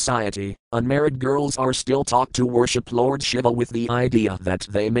Hindu society, unmarried girls are still taught to worship Lord Shiva with the idea that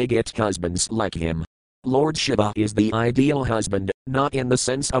they may get husbands like him. Lord Shiva is the ideal husband, not in the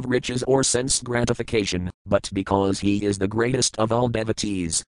sense of riches or sense gratification, but because he is the greatest of all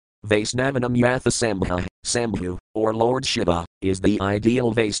devotees. Vaisnavanam Yatha Sambha, Sambhu, or Lord Shiva, is the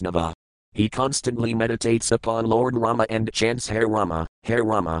ideal Vaisnava. He constantly meditates upon Lord Rama and chants Hare Rama,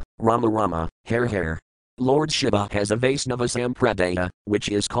 Rama Rama, Hare. Lord Shiva has a Vaisnava Sampradaya, which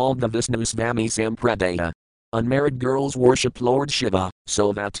is called the Visnusvami Sampradaya. Unmarried girls worship Lord Shiva,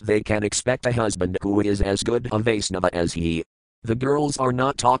 so that they can expect a husband who is as good a Vaisnava as he. The girls are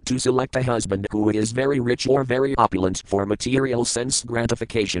not taught to select a husband who is very rich or very opulent for material sense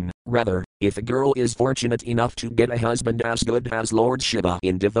gratification. Rather, if a girl is fortunate enough to get a husband as good as Lord Shiva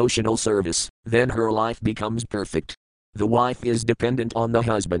in devotional service, then her life becomes perfect. The wife is dependent on the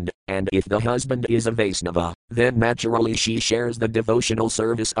husband, and if the husband is a Vaisnava, then naturally she shares the devotional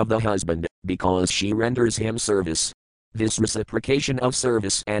service of the husband, because she renders him service. This reciprocation of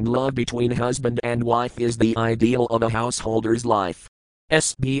service and love between husband and wife is the ideal of a householder's life.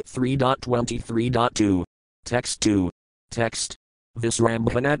 SB 3.23.2. Text 2. Text.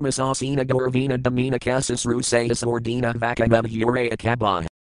 Visrambhanatmasasina Gaurvina Damina Kasis Rusayas Ordina Vakamabhuraya Kabah.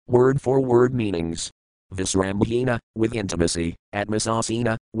 Word for word meanings. Visrambhina, with intimacy,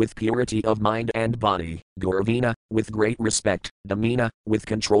 Atmasasina, with purity of mind and body, Gaurvina, with great respect, Damina, with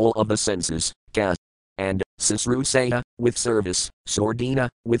control of the senses, Kas, and Sisrusaya, with service, Sordina,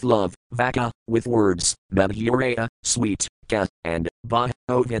 with love, Vaka, with words, Madhuraya, sweet, Kas, and Bah,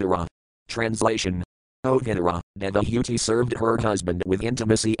 Ovidara. Translation. Ovidara, Devahuti served her husband with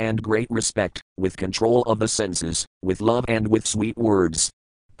intimacy and great respect, with control of the senses, with love and with sweet words.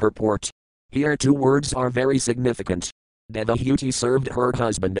 Purport. Here two words are very significant. Devahuti served her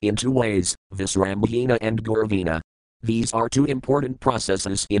husband in two ways, Visrambhina and Gaurvina. These are two important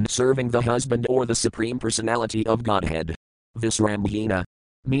processes in serving the husband or the Supreme Personality of Godhead. Visrambhina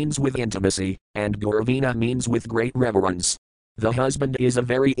means with intimacy, and Gaurvina means with great reverence. The husband is a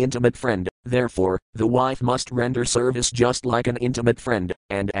very intimate friend, therefore, the wife must render service just like an intimate friend,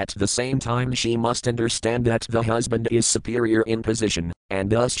 and at the same time she must understand that the husband is superior in position, and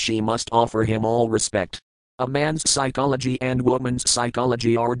thus she must offer him all respect. A man's psychology and woman's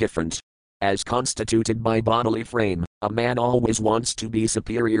psychology are different. As constituted by bodily frame, a man always wants to be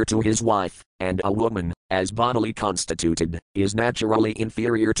superior to his wife, and a woman, as bodily constituted, is naturally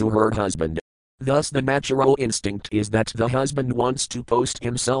inferior to her husband. Thus the natural instinct is that the husband wants to post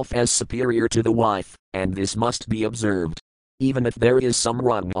himself as superior to the wife, and this must be observed. Even if there is some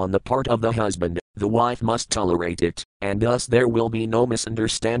wrong on the part of the husband, the wife must tolerate it, and thus there will be no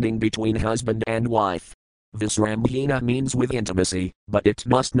misunderstanding between husband and wife. Visrambhina means with intimacy, but it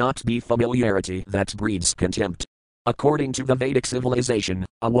must not be familiarity that breeds contempt. According to the Vedic civilization,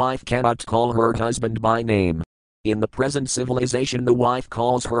 a wife cannot call her husband by name. In the present civilization the wife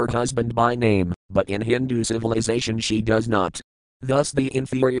calls her husband by name, but in Hindu civilization she does not. Thus the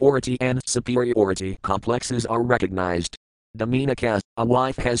inferiority and superiority complexes are recognized. Daminaka, a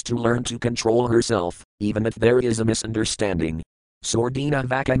wife has to learn to control herself, even if there is a misunderstanding. Sordina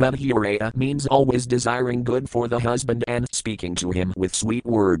Vakamabhuraya means always desiring good for the husband and speaking to him with sweet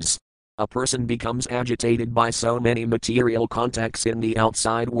words. A person becomes agitated by so many material contacts in the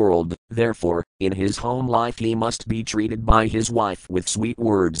outside world, therefore, in his home life he must be treated by his wife with sweet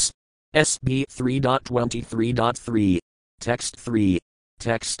words. SB 3.23.3. Text 3.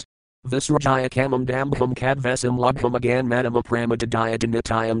 Text. Visrajaya kamam dambham kadvesam labham agan madam apramadadaya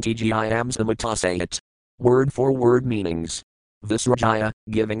dinitayam tgiam samatasayat. Word for word meanings. Visrajaya,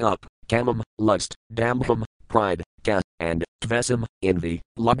 giving up, kamam, lust, dambham, pride, and tvesam, envy,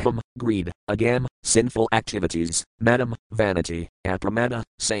 labham, greed, agam, sinful activities, madam, vanity, apramada,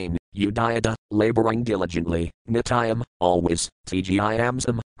 sane, Udayata, laboring diligently, Nitayam, always,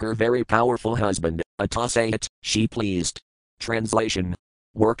 Tgiyamsam, her very powerful husband, Atasayat, she pleased. Translation.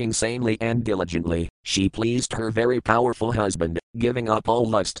 Working sanely and diligently, she pleased her very powerful husband, giving up all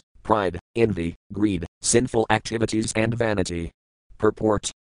lust, pride, envy, greed, sinful activities and vanity.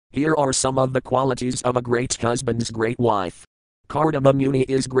 Purport. Here are some of the qualities of a great husband's great wife. Kardama Muni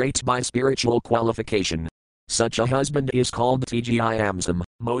is great by spiritual qualification. Such a husband is called Tgiyamsam,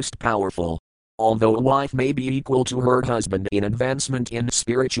 most powerful. Although a wife may be equal to her husband in advancement in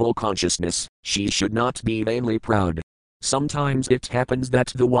spiritual consciousness, she should not be vainly proud. Sometimes it happens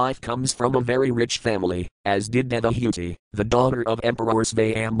that the wife comes from a very rich family, as did Devahuti, the daughter of Emperor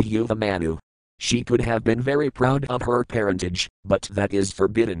Svayambhuva Manu. She could have been very proud of her parentage, but that is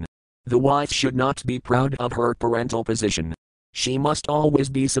forbidden. The wife should not be proud of her parental position. She must always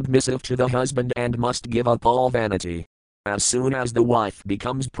be submissive to the husband and must give up all vanity. As soon as the wife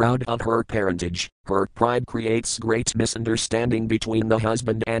becomes proud of her parentage, her pride creates great misunderstanding between the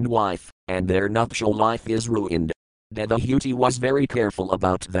husband and wife, and their nuptial life is ruined. Devahuti was very careful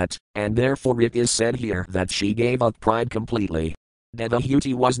about that, and therefore it is said here that she gave up pride completely.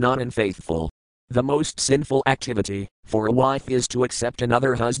 Devahuti was not unfaithful. The most sinful activity for a wife is to accept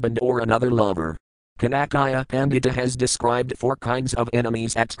another husband or another lover. Kanakaya Pandita has described 4 kinds of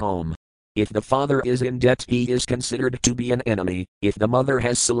enemies at home. If the father is in debt, he is considered to be an enemy. If the mother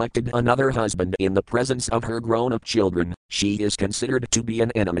has selected another husband in the presence of her grown-up children, she is considered to be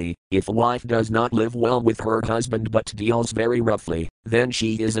an enemy. If a wife does not live well with her husband but deals very roughly, then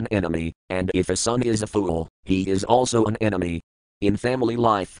she is an enemy, and if a son is a fool, he is also an enemy. In family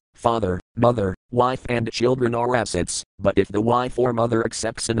life, father, mother, wife and children are assets, but if the wife or mother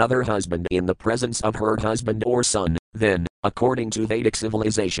accepts another husband in the presence of her husband or son, then, according to Vedic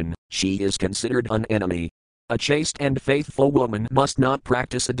civilization, she is considered an enemy. A chaste and faithful woman must not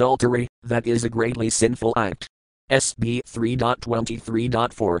practice adultery, that is a greatly sinful act. SB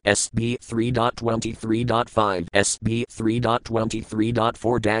 3.23.4, SB 3.23.5, SB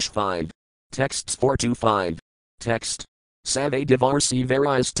 3.23.4-5. Texts 4-5. Text. Save Divarsi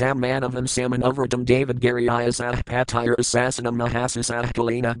Varis Tam Manavam Samanavratam David Gariasah Patyr Assassinam Mahasasah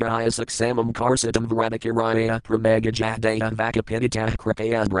Kalina Bayasak Samam Karsatam Varadakiraya Pramagajahdaya Vakapidita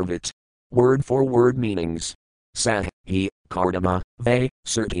Kripaya Bravit. Word for word meanings. Sah, he, Kardama, they,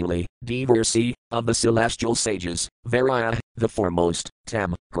 certainly, Divarsi, of the celestial sages, Varaya, the foremost,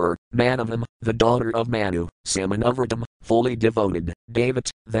 Tam, her, Manavam, the daughter of Manu, Samanavratam, fully devoted, David,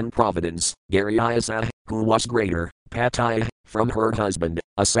 then Providence, Gariasah, who was greater. Pataya, from her husband,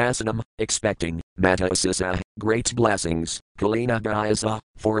 Assassinam, expecting, Matasasa, great blessings, Kalina Bhayasa,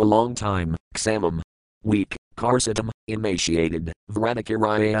 for a long time, Ksamam, weak, Karsatam, emaciated,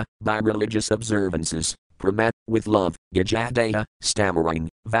 Vradakiraya, by religious observances, Pramat, with love, Gajadaya, stammering,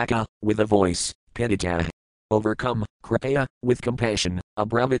 Vaka, with a voice, Pidita, overcome, Kripaya, with compassion,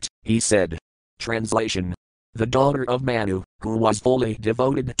 Abravit, he said. Translation. The daughter of Manu, who was fully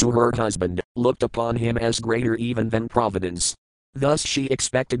devoted to her husband, looked upon him as greater even than Providence. Thus she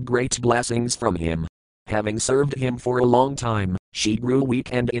expected great blessings from him. Having served him for a long time, she grew weak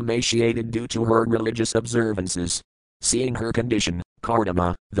and emaciated due to her religious observances. Seeing her condition,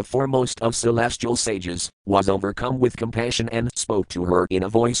 Kardama, the foremost of celestial sages, was overcome with compassion and spoke to her in a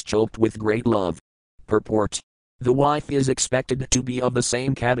voice choked with great love. Purport. The wife is expected to be of the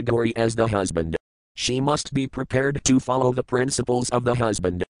same category as the husband. She must be prepared to follow the principles of the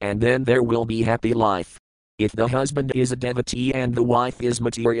husband, and then there will be happy life. If the husband is a devotee and the wife is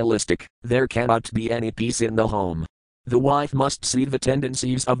materialistic, there cannot be any peace in the home. The wife must see the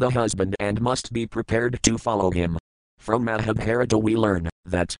tendencies of the husband and must be prepared to follow him. From Mahabharata we learn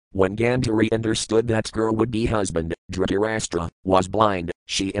that, when Gandhari understood that her would-be husband, Dhritarashtra, was blind,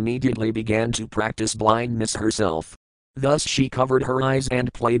 she immediately began to practice blindness herself. Thus she covered her eyes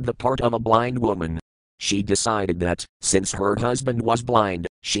and played the part of a blind woman. She decided that, since her husband was blind,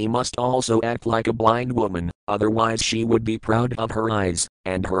 she must also act like a blind woman, otherwise she would be proud of her eyes,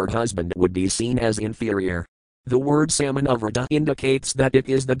 and her husband would be seen as inferior. The word Samanavrata indicates that it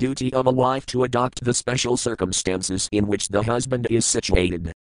is the duty of a wife to adopt the special circumstances in which the husband is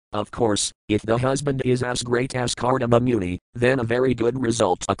situated. Of course, if the husband is as great as Kardama Muni, then a very good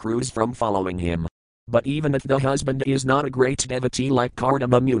result accrues from following him. But even if the husband is not a great devotee like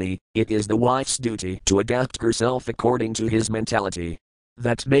Kardama Muni, it is the wife's duty to adapt herself according to his mentality.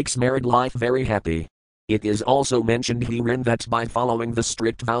 That makes married life very happy. It is also mentioned herein that by following the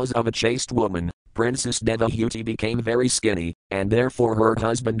strict vows of a chaste woman, Princess Devahuti became very skinny, and therefore her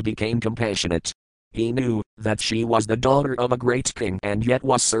husband became compassionate. He knew that she was the daughter of a great king and yet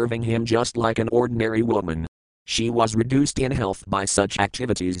was serving him just like an ordinary woman. she was reduced in health by such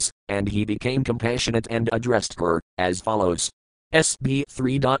activities, and he became compassionate and addressed her as follows. SB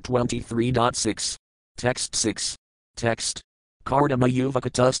 3.23.6. Text 6. Text. Kardama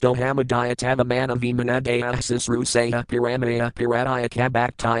yuvakatusto hamadaya tavamana vimanadaya sisrusaya piramaya pirataya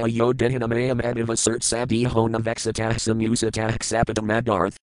kabaktaya yodinhinamayam adivasert sabihona vexatah samusatah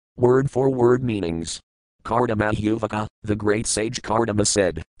sapitam. Word for word meanings. Kardama Yuvaka, the great sage Kardama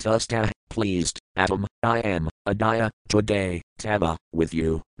said, Tusta, pleased, Atam, I am, Adaya, today, Tava, with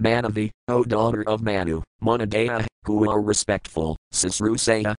you, Manavi, O daughter of Manu, Monadaya, who are respectful,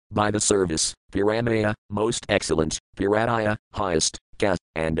 Sisrusaya, by the service, Piramaya, most excellent, Pirataya, highest, Ka,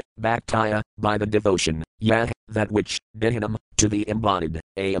 and Bhaktaya, by the devotion, Yah, that which, Dihinam, to the embodied,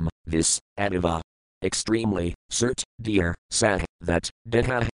 Ayam, this, Adiva. Extremely, cert, dear, sah, that,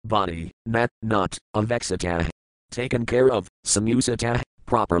 deha, body, not, avexatah. Taken care of, samusatah,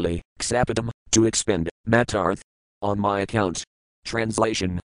 properly, xapitam, to expend, matarth. On my account.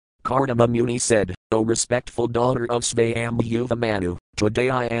 Translation. Kardama Muni said, O respectful daughter of Svayambhuva Manu, today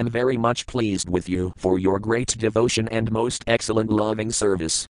I am very much pleased with you for your great devotion and most excellent loving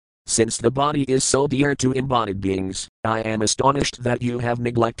service. Since the body is so dear to embodied beings, I am astonished that you have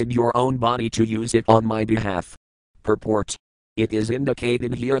neglected your own body to use it on my behalf. Purport. It is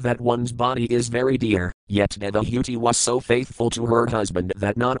indicated here that one's body is very dear, yet Devahuti was so faithful to her husband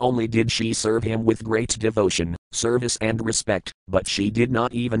that not only did she serve him with great devotion, service and respect, but she did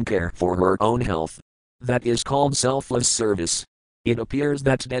not even care for her own health. That is called selfless service. It appears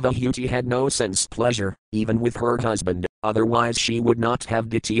that Devahuti had no sense pleasure, even with her husband, otherwise she would not have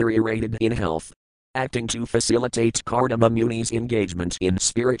deteriorated in health. Acting to facilitate Kardama Muni's engagement in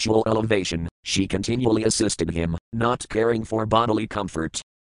spiritual elevation, she continually assisted him, not caring for bodily comfort.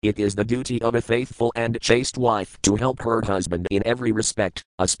 It is the duty of a faithful and chaste wife to help her husband in every respect,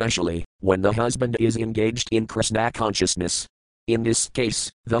 especially when the husband is engaged in Krishna consciousness. In this case,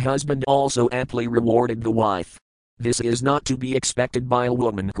 the husband also amply rewarded the wife. This is not to be expected by a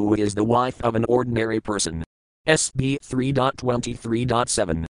woman who is the wife of an ordinary person. SB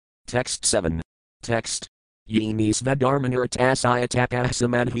 3.23.7. Text 7. Text. Yenis Vadarmanirtasaya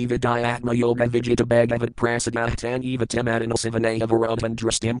Tapahsamadhi Vidayatma Yoga Vijita Bhagavat Prasadahtan Eva Timadinasivanaya Varovan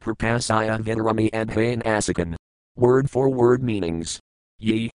Drastim Prapasaya Vinarami Adhain Asikan. Word for word meanings.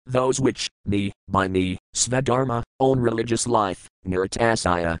 Ye, those which, me, by me, Svadharma, own religious life,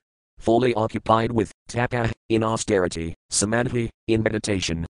 Nirtasaya. Fully occupied with, Tapa, in austerity, Samadhi, in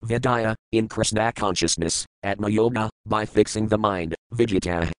meditation, Vidya, in Krishna consciousness, Atma Yoga, by fixing the mind,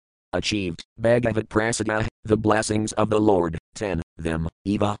 Vijita. Achieved, Bhagavat Prasada, the blessings of the Lord, 10, them,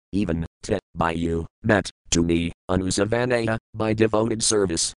 Eva, even, te, by you, met, to me, Anusavanaya, by devoted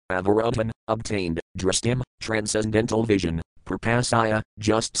service, Avarovan, obtained, Drastim, transcendental vision, Prapasaya,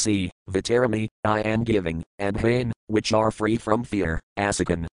 just see, Vitarami, I am giving, and Hain, which are free from fear,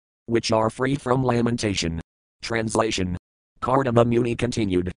 Asikan, which are free from lamentation. Translation. Kardama Muni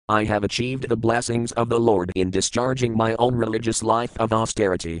continued, I have achieved the blessings of the Lord in discharging my own religious life of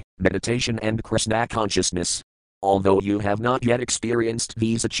austerity, meditation and Krishna consciousness. Although you have not yet experienced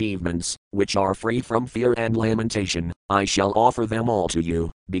these achievements, which are free from fear and lamentation, I shall offer them all to you,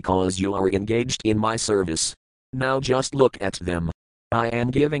 because you are engaged in my service. Now just look at them. I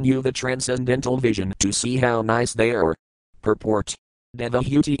am giving you the transcendental vision to see how nice they are. Purport.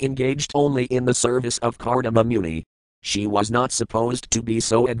 Devahuti engaged only in the service of Kardama Muni. She was not supposed to be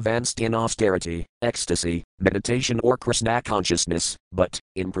so advanced in austerity, ecstasy, meditation or Krishna consciousness, but,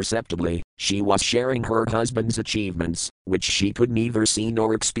 imperceptibly, she was sharing her husband's achievements, which she could neither see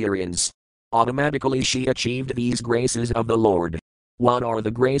nor experience. Automatically she achieved these graces of the Lord. What are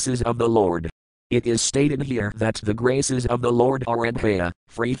the graces of the Lord? It is stated here that the graces of the Lord are adhaya,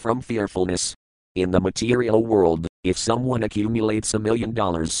 free from fearfulness. In the material world, if someone accumulates $1 million,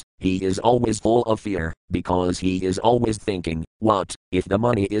 he is always full of fear, because he is always thinking, what, if the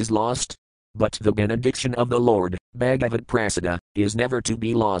money is lost? But the benediction of the Lord, Bhagavat Prasada, is never to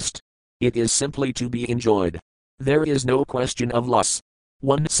be lost. It is simply to be enjoyed. There is no question of loss.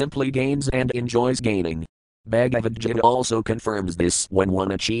 One simply gains and enjoys gaining. Bhagavad Gita also confirms this when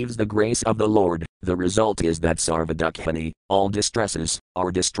one achieves the grace of the Lord, the result is that sarvadukkhani, all distresses,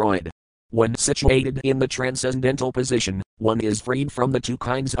 are destroyed. When situated in the transcendental position, one is freed from the two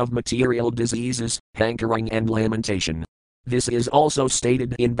kinds of material diseases, hankering and lamentation. This is also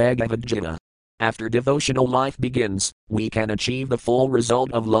stated in Bhagavad Gita. After devotional life begins, we can achieve the full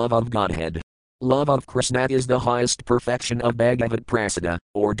result of love of Godhead. Love of Krishna is the highest perfection of Bhagavat Prasada,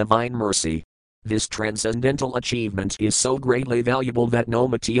 or divine mercy. This transcendental achievement is so greatly valuable that no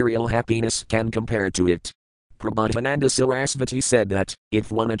material happiness can compare to it. Prabodhananda Sarasvati said that,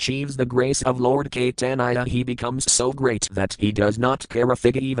 if one achieves the grace of Lord Caitanya, he becomes so great that he does not care a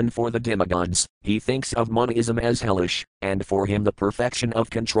fig even for the demigods. He thinks of monism as hellish, and for him the perfection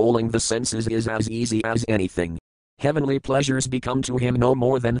of controlling the senses is as easy as anything. Heavenly pleasures become to him no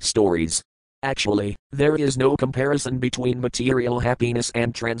more than stories. Actually, there is no comparison between material happiness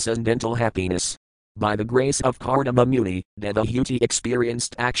and transcendental happiness. By the grace of Kardama Muni, Devahuti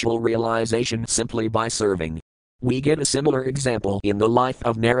experienced actual realization simply by serving. We get a similar example in the life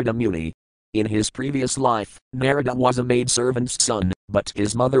of Narada Muni. In his previous life, Narada was a maidservant's son, but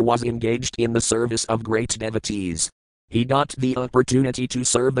his mother was engaged in the service of great devotees. He got the opportunity to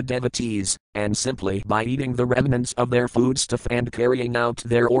serve the devotees, and simply by eating the remnants of their foodstuff and carrying out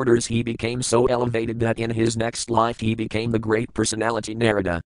their orders he became so elevated that in his next life he became the great personality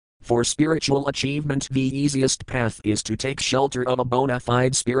Narada. For spiritual achievement, the easiest path is to take shelter of a bona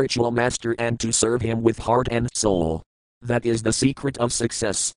fide spiritual master and to serve him with heart and soul. That is the secret of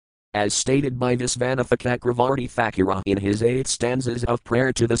success. As stated by Visvanatha Chakravarti Thakura in his 8 stanzas of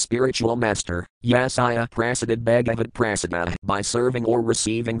prayer to the spiritual master, Yasaya Prasadad Bhagavat Prasada. By serving or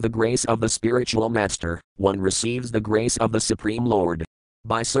receiving the grace of the spiritual master, one receives the grace of the Supreme Lord.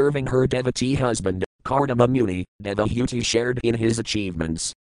 By serving her devotee husband, Kardama Muni, Devahuti shared in his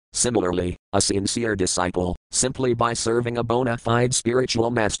achievements. Similarly, a sincere disciple, simply by serving a bona fide spiritual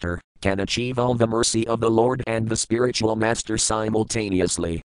master, can achieve all the mercy of the Lord and the spiritual master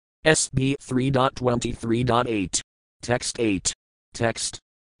simultaneously. SB 3.23.8. Text 8. Text.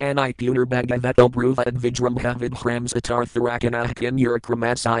 Anai punar bhagavato bruvadvijramha vidhramsatartharakana kim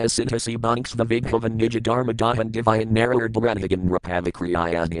urakramasaya sintasi bunks the vighavan nijadharma dahan divayan narar dharanigan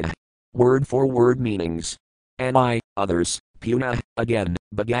rapavikriyayadin. Word for word meanings. Anai, others. Puna, again,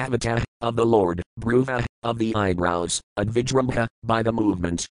 Bhagavata, of the Lord, Bruva, of the eyebrows, Advijramha, by the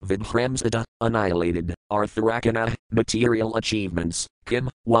movement, Vidhramsada, annihilated, Artharakana, material achievements, Kim,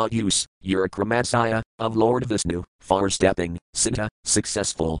 while use, Urakramasaya, of Lord Vishnu, far stepping, Sita,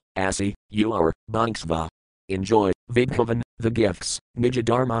 successful, Asi, you are, Bhanksva. Enjoy, Vighavan, the gifts,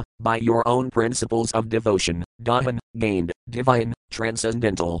 Nijadharma, by your own principles of devotion, Dahan, gained, Divine,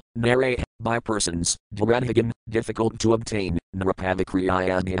 transcendental, Nare, by persons, Dharanigan, difficult to obtain,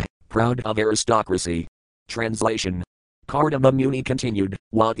 Narapavikriyayadya, proud of aristocracy. Translation. Kardama Muni continued,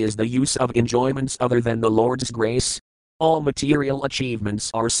 what is the use of enjoyments other than the Lord's grace? All material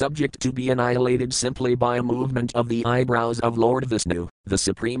achievements are subject to be annihilated simply by a movement of the eyebrows of Lord Vishnu, the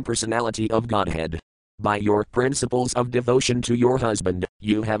Supreme Personality of Godhead. By your principles of devotion to your husband,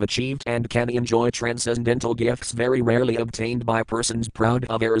 you have achieved and can enjoy transcendental gifts very rarely obtained by persons proud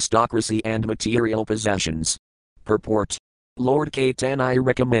of aristocracy and material possessions. Purport. Lord Caitanya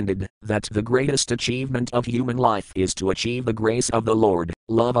recommended that the greatest achievement of human life is to achieve the grace of the Lord,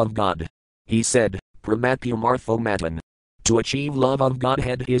 love of God. He said, Pramatpumartho Matan. To achieve love of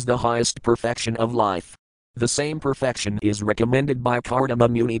Godhead is the highest perfection of life. The same perfection is recommended by Kardama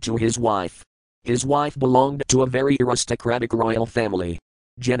Muni to his wife. His wife belonged to a very aristocratic royal family.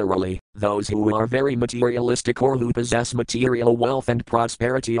 Generally, those who are very materialistic or who possess material wealth and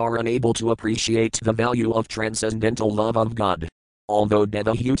prosperity are unable to appreciate the value of transcendental love of God. Although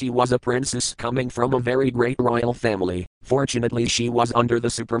Devahuti was a princess coming from a very great royal family, fortunately she was under the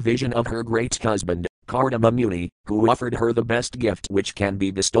supervision of her great husband, Kardama Muni, who offered her the best gift which can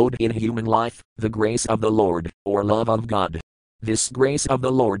be bestowed in human life, the grace of the Lord, or love of God. This grace of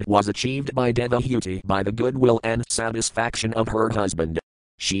the Lord was achieved by Devahuti by the goodwill and satisfaction of her husband.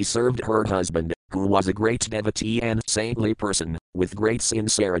 She served her husband, who was a great devotee and saintly person, with great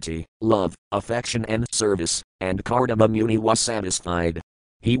sincerity, love, affection and service, and Kardama Muni was satisfied.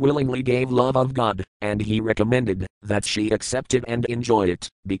 He willingly gave love of God, and he recommended that she accept it and enjoy it,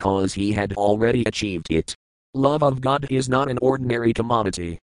 because he had already achieved it. Love of God is not an ordinary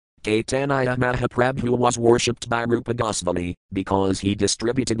commodity. Caitanya Mahaprabhu was worshipped by Rupa Goswami, because he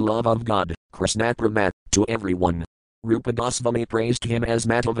distributed love of God, Krishna Pramat, to everyone. Rupa Goswami praised him as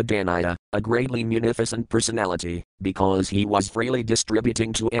Madhavadanaya, a greatly munificent personality, because he was freely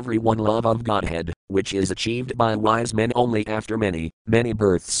distributing to everyone love of Godhead, which is achieved by wise men only after many, many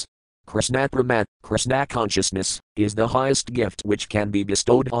births. Krishna Pramat, Krishna consciousness, is the highest gift which can be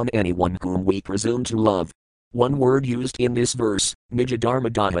bestowed on anyone whom we presume to love. One word used in this verse, Nijadharma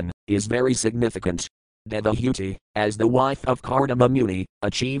Dahan, is very significant. Devahuti, as the wife of Kardama Muni,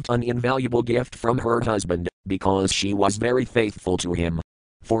 achieved an invaluable gift from her husband, because she was very faithful to him.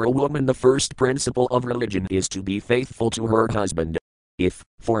 For a woman, the first principle of religion is to be faithful to her husband. If,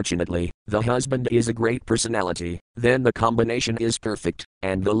 fortunately, the husband is a great personality, then the combination is perfect,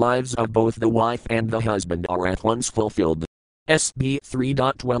 and the lives of both the wife and the husband are at once fulfilled. SB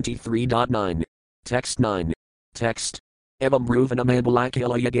 3.23.9. Text 9. Text. Evam Bruvanam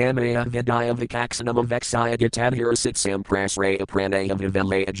Abalakila Yagamaya Vidya Vikaxanam Vexia Gitadhirasit Samprasraya Pranaya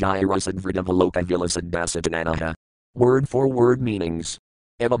Vivelaya Jairasad Vridavaloka Vilasad Dasatananaha. Word for word meanings.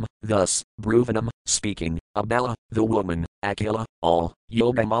 Evam, thus, Bruvanam, speaking, Abala, the woman, Akila, all,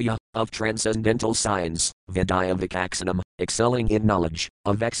 Yogamaya, of transcendental science, Vidya Vikaxanam, excelling in knowledge,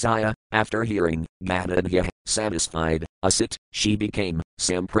 Avexia, after hearing, Gadadhya, satisfied, Asit, she became,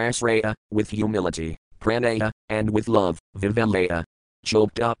 Samprasraya, with humility, Pranaya, and with love, Vivelaya.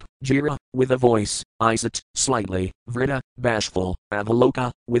 Choked up, Jira, with a voice, Isat, slightly, Vrita, bashful,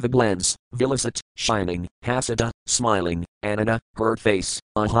 Avaloka, with a glance, Vilasat, shining, Hasada, smiling, Anana, her face,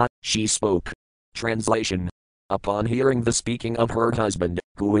 Aha, she spoke. Translation. Upon hearing the speaking of her husband,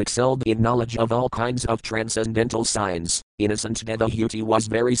 who excelled in knowledge of all kinds of transcendental science, innocent Devahuti was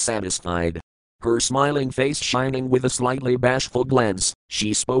very satisfied. Her smiling face shining with a slightly bashful glance,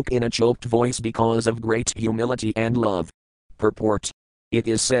 she spoke in a choked voice because of great humility and love. Purport. It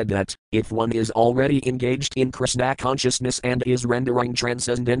is said that, if one is already engaged in Krishna consciousness and is rendering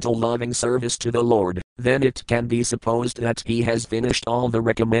transcendental loving service to the Lord, then it can be supposed that he has finished all the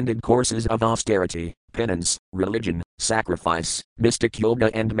recommended courses of austerity, penance, religion, sacrifice, mystic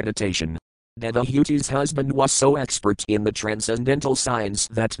yoga and meditation. Devahuti's husband was so expert in the transcendental science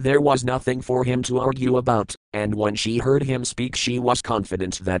that there was nothing for him to argue about, and when she heard him speak she was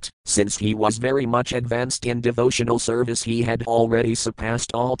confident that, since he was very much advanced in devotional service he had already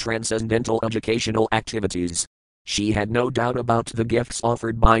surpassed all transcendental educational activities. She had no doubt about the gifts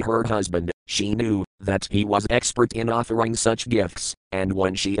offered by her husband, she knew that he was expert in offering such gifts, and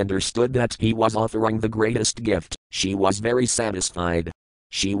when she understood that he was offering the greatest gift, she was very satisfied.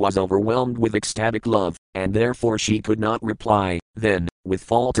 She was overwhelmed with ecstatic love, and therefore she could not reply. Then, with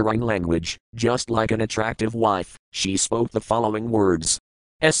faltering language, just like an attractive wife, she spoke the following words.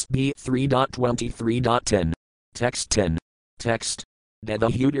 SB 3.23.10. Text 10. Text.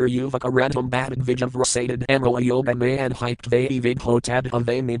 Devahutir Yuvaka Radham Batad Vijavrasated Amala Yoga Mayan Hyped Vai Vidhotad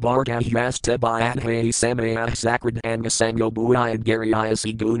Avami Bartahyasta Bayadhay Samayah Sacred Angasango Buayad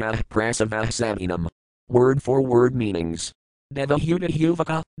Gariayasi Guna Prasavah Saminam. Word for word meanings. Devahuti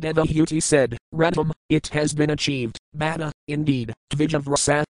Yuvaka, Devahuti said, Radham, it has been achieved, Bada, indeed,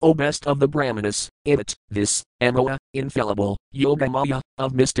 Dvijavrasa, O best of the Brahmanas, in it, this, Amoa, infallible, Yogamaya,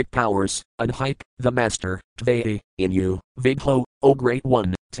 of mystic powers, Adhype, the master, Tvai, in you, Vidho, O great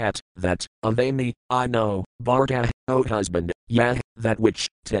one, Tat, that, Avami, I know, Bharta, O husband, Yah, that which,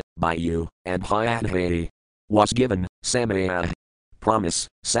 Tat, by you, and Hyadhai, was given, Samaya. Promise,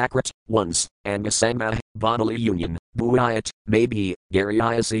 sacred, once, and Asanga, bodily union, Buayat, may be,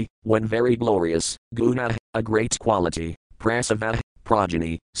 Gariayasi, one very glorious, Guna, a great quality, Prasava,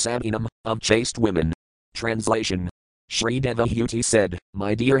 progeny, Sabinam, of chaste women. Translation. Sri Devahuti said,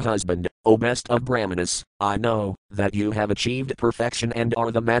 My dear husband, O best of Brahmanas, I know that you have achieved perfection and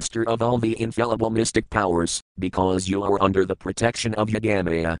are the master of all the infallible mystic powers, because you are under the protection of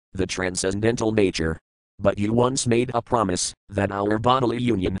Yagamaya, the transcendental nature. But you once made a promise that our bodily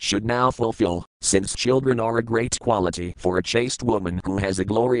union should now fulfill, since children are a great quality for a chaste woman who has a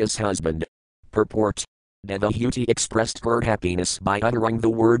glorious husband. Purport. Devahuti expressed her happiness by uttering the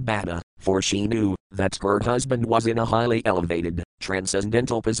word Bada, for she knew that her husband was in a highly elevated,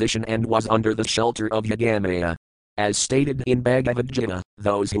 transcendental position and was under the shelter of Yagamaya. As stated in Bhagavad Gita,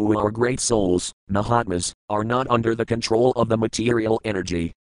 those who are great souls, Mahatmas, are not under the control of the material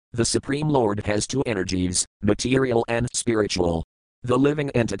energy. The Supreme Lord has two energies, material and spiritual. The living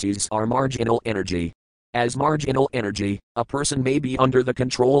entities are marginal energy. As marginal energy, a person may be under the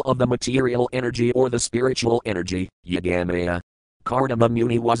control of the material energy or the spiritual energy, Yagamaya. Kardama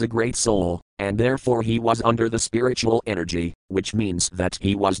Muni was a great soul, and therefore he was under the spiritual energy, which means that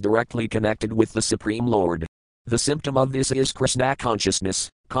he was directly connected with the Supreme Lord. The symptom of this is Krishna consciousness,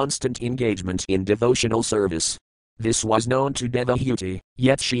 constant engagement in devotional service. This was known to Devahuti,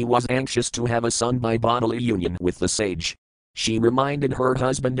 yet she was anxious to have a son by bodily union with the sage. She reminded her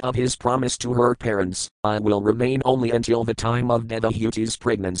husband of his promise to her parents, I will remain only until the time of Devahuti's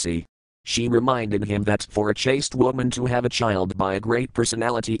pregnancy. She reminded him that for a chaste woman to have a child by a great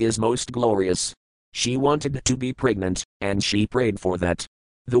personality is most glorious. She wanted to be pregnant, and she prayed for that.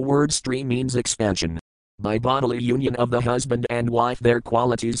 The word Stri means expansion. By bodily union of the husband and wife their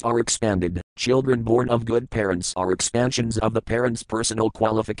qualities are expanded. Children born of good parents are expansions of the parents' personal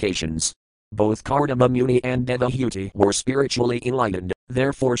qualifications. Both Kardama Muni and Devahuti were spiritually enlightened,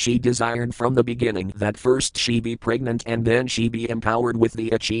 therefore she desired from the beginning that first she be pregnant and then she be empowered with the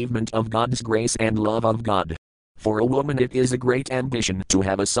achievement of God's grace and love of God. For a woman it is a great ambition to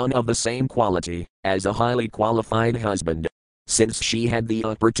have a son of the same quality as a highly qualified husband. Since she had the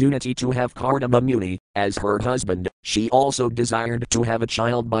opportunity to have Kardama Muni as her husband, she also desired to have a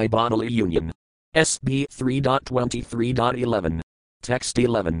child by bodily union. SB 3.23.11. Text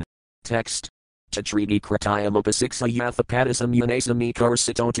 11. Text. Tatridi Kratayam Upasixa Yathapadisam Unasami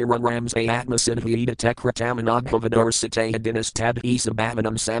Karsitotiran Ramse Atmasidhida Tekratamanog Dinas Tad Isa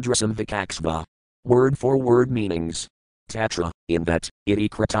Bhavanam Sadrasam Vikaksva. Word for word meanings. Tatra, in that, iti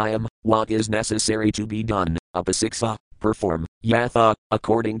kratayam, what is necessary to be done, upasixa, perform, yatha,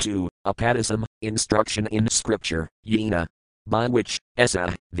 according to, apadisam, instruction in scripture, yena, by which,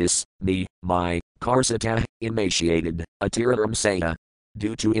 esa, this, me, my, karsita, emaciated, atiraram saya,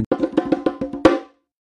 due to